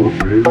hood,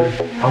 baby.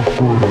 I'm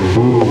for the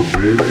hood,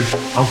 baby.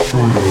 I'm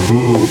for the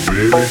hood,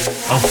 baby.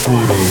 I'm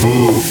for the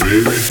hood,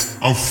 baby.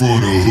 I'm for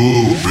the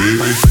hood,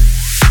 baby.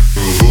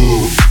 The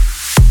hood,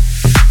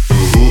 the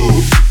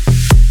hood,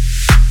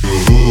 the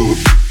hood,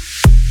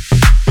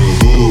 the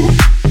hood,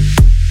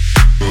 the hood,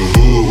 the hood,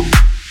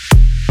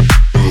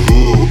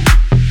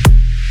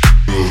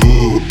 the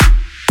hood,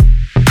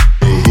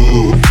 the hood,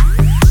 the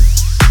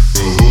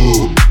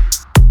hood.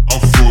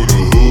 I'm for the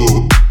hood,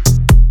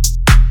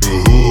 the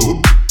hood.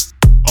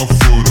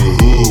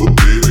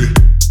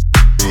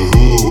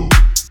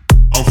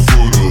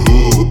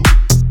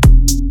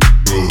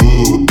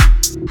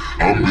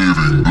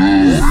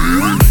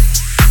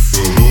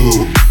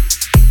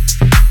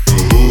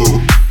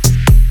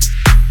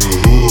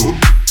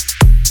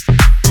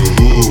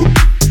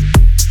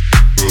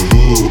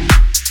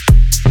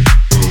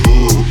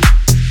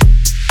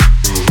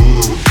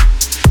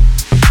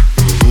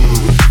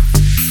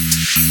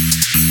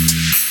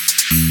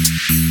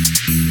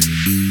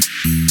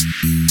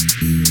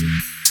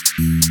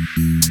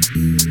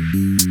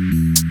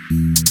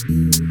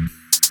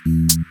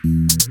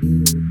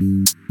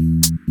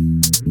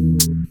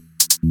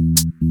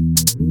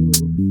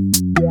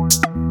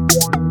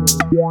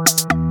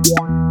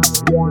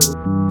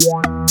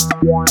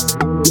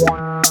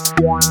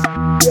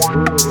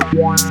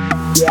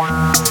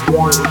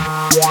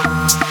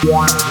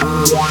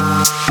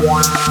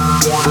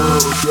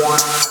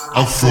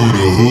 I'm for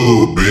the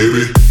hood,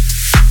 baby.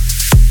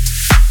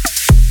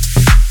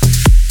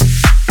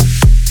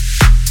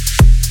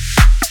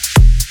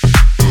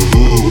 The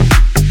hood.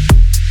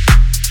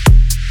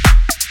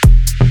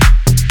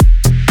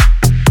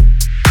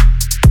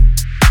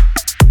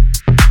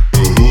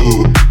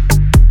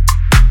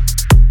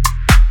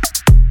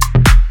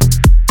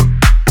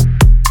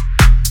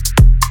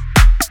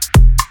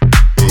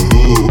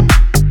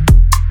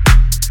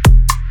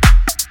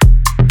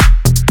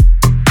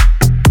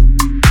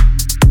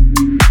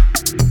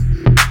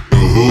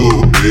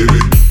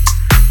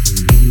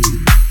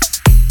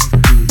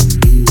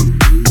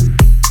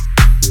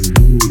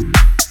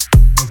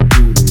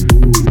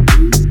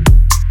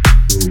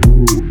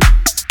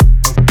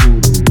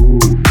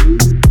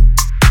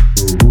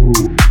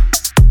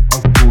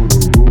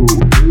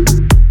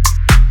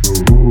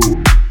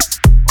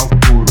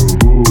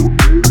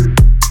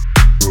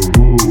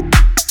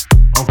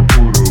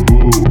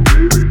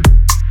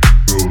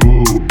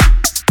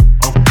 for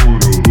the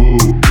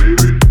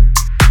hood,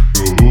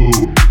 the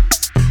hood.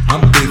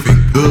 I'm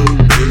living good,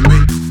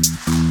 baby. The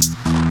hood,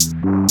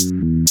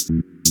 the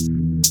hood,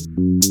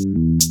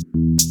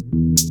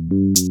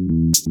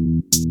 the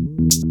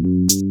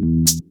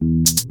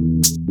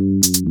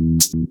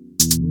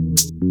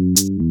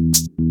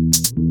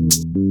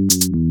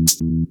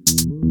hood, the hood, the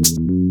hood,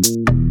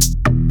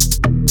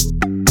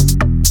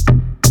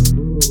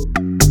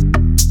 the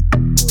hood,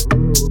 the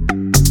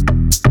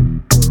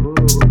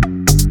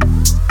hood,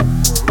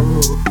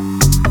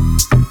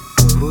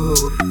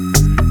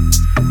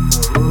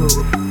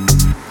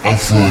 I'm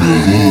for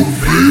the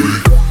hood,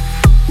 baby.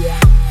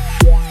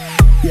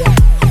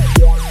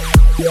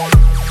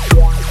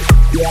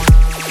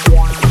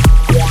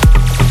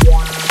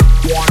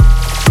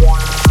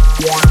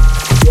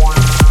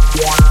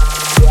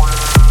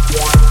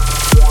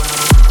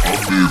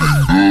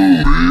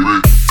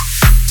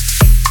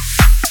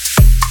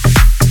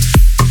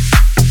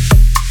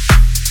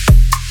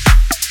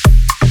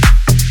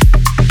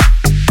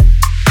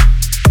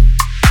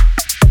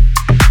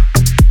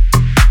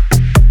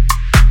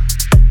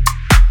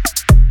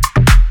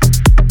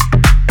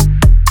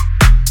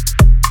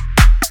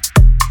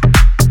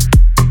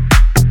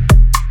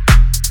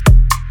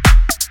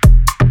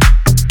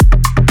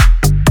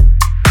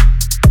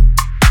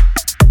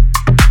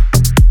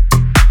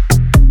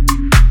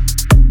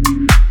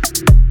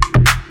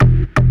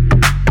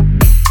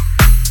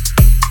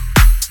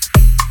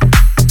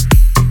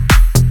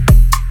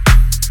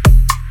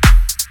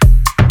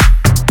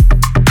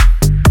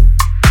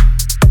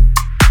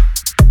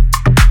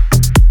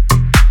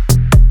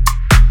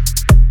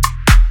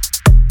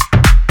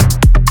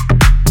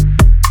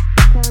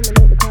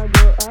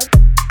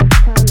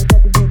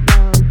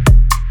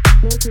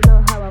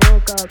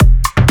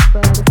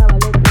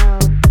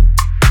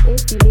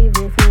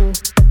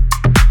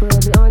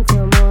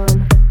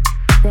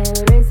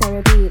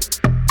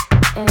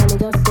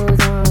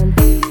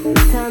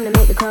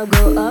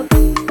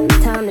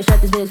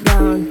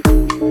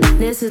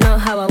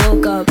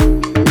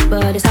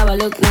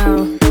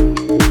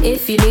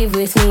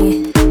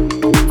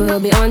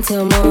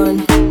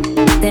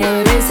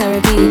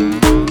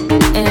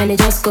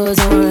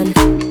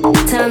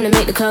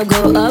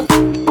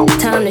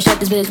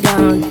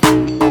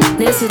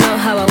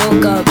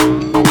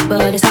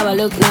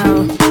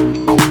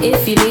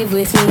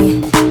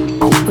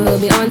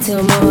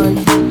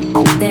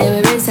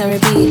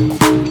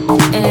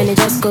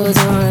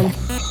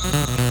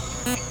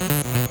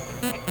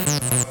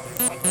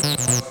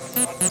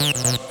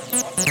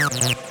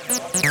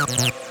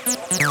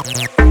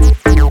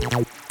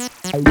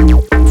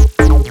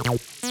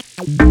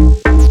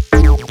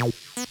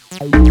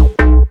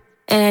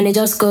 and it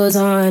just goes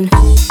on.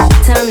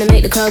 Time to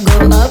make the club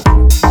go up,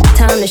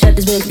 time to shut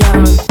this bitch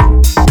down.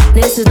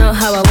 This is not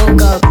how I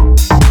woke up,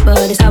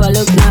 but it's how I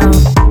look now.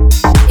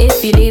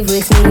 If you leave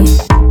with me,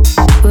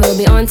 we'll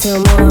be on till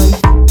morn.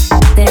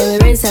 Then we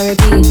rinse and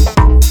repeat,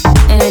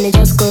 and it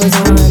just goes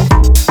on.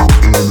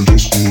 And it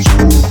just goes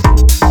on.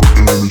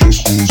 And it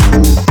just goes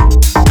on.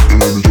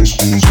 And it just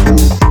goes on.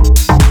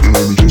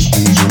 And it just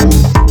goes on.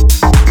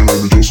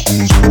 And it just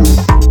goes on.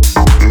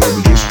 And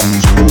it just goes on.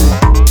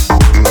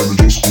 And it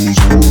just goes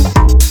on.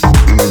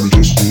 And it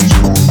just goes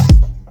on.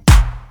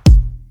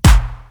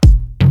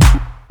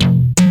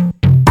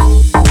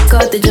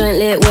 Got the joint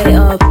lit way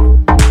up.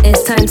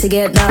 It's time to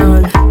get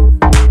down.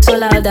 So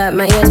loud that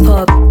my ears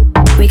pop.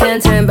 We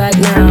can't turn back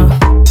now.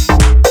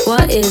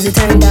 What is the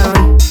turn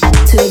down?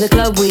 To the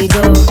club we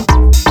go.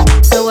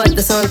 So what,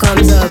 the song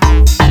comes up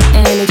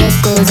and it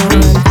just goes on.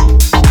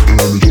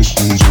 And it just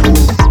goes on.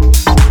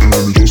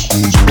 And it just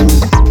goes on.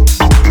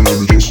 And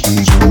it just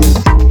goes on.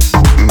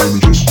 And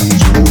it just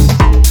goes on.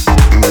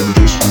 And it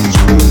just goes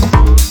on.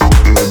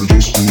 And it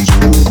just goes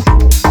on.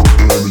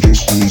 And it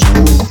just goes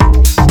on.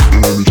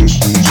 And it just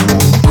goes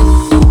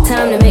on.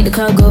 Time to make the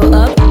club go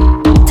up.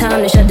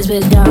 Time to shut this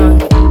bitch down.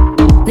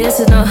 This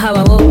is not how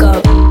I woke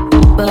up,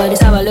 but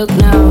it's how I look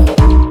now.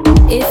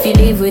 If you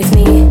leave with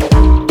me,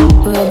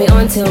 we'll be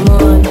on till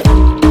morn.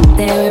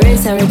 Then we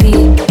rinse and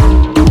repeat,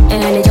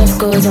 and it just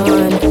goes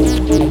on.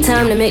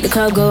 Time to make the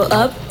club go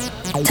up.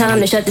 Time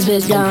to shut this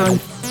bitch down.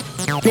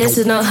 This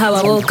is not how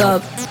I woke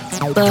up,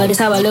 but it's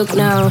how I look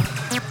now.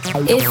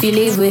 If you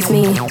leave with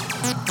me,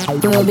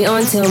 we'll be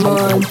on till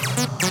morn.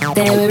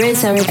 Then we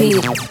rinse and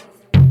repeat,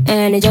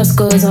 and it just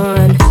goes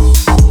on.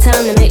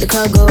 Time to make the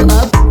club go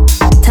up.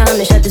 Time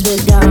to shut this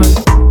bitch down.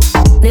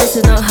 This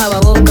is not how I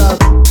woke up,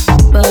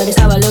 but it's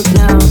how I look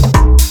now.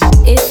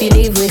 If you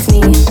leave with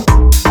me,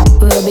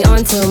 we'll be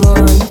on till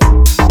morn.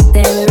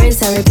 Then we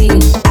rinse and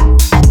repeat,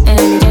 and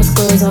it just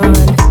goes on.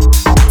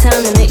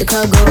 Time to make the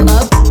club go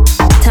up.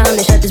 Time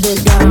to shut this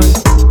bitch down.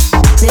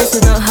 This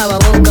is not how I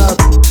woke up,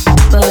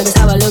 but it's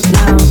how I look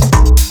now.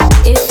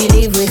 If you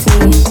leave with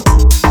me,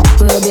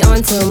 we'll be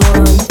on till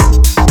morn.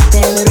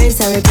 Then we rinse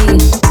and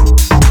repeat,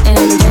 and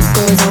it just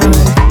goes on.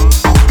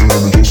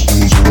 And it just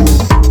goes on.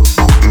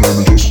 And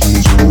it just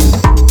goes on.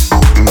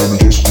 And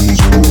it just goes on.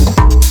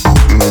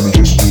 And it just goes on. And it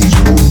just goes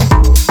on.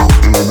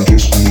 And it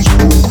just goes on.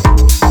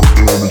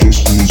 And it just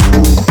goes on.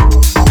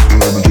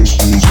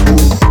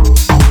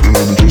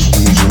 And it just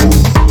goes on.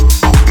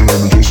 And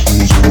it just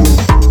goes on.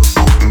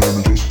 And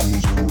it just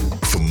goes on.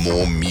 For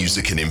more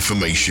music and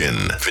information,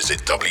 visit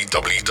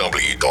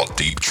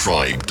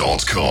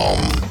www.deeptribe.com.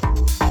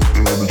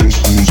 And it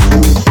just goes on.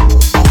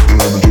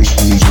 And it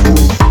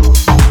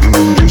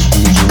just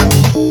goes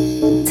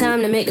on.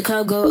 Time to make the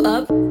club go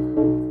up.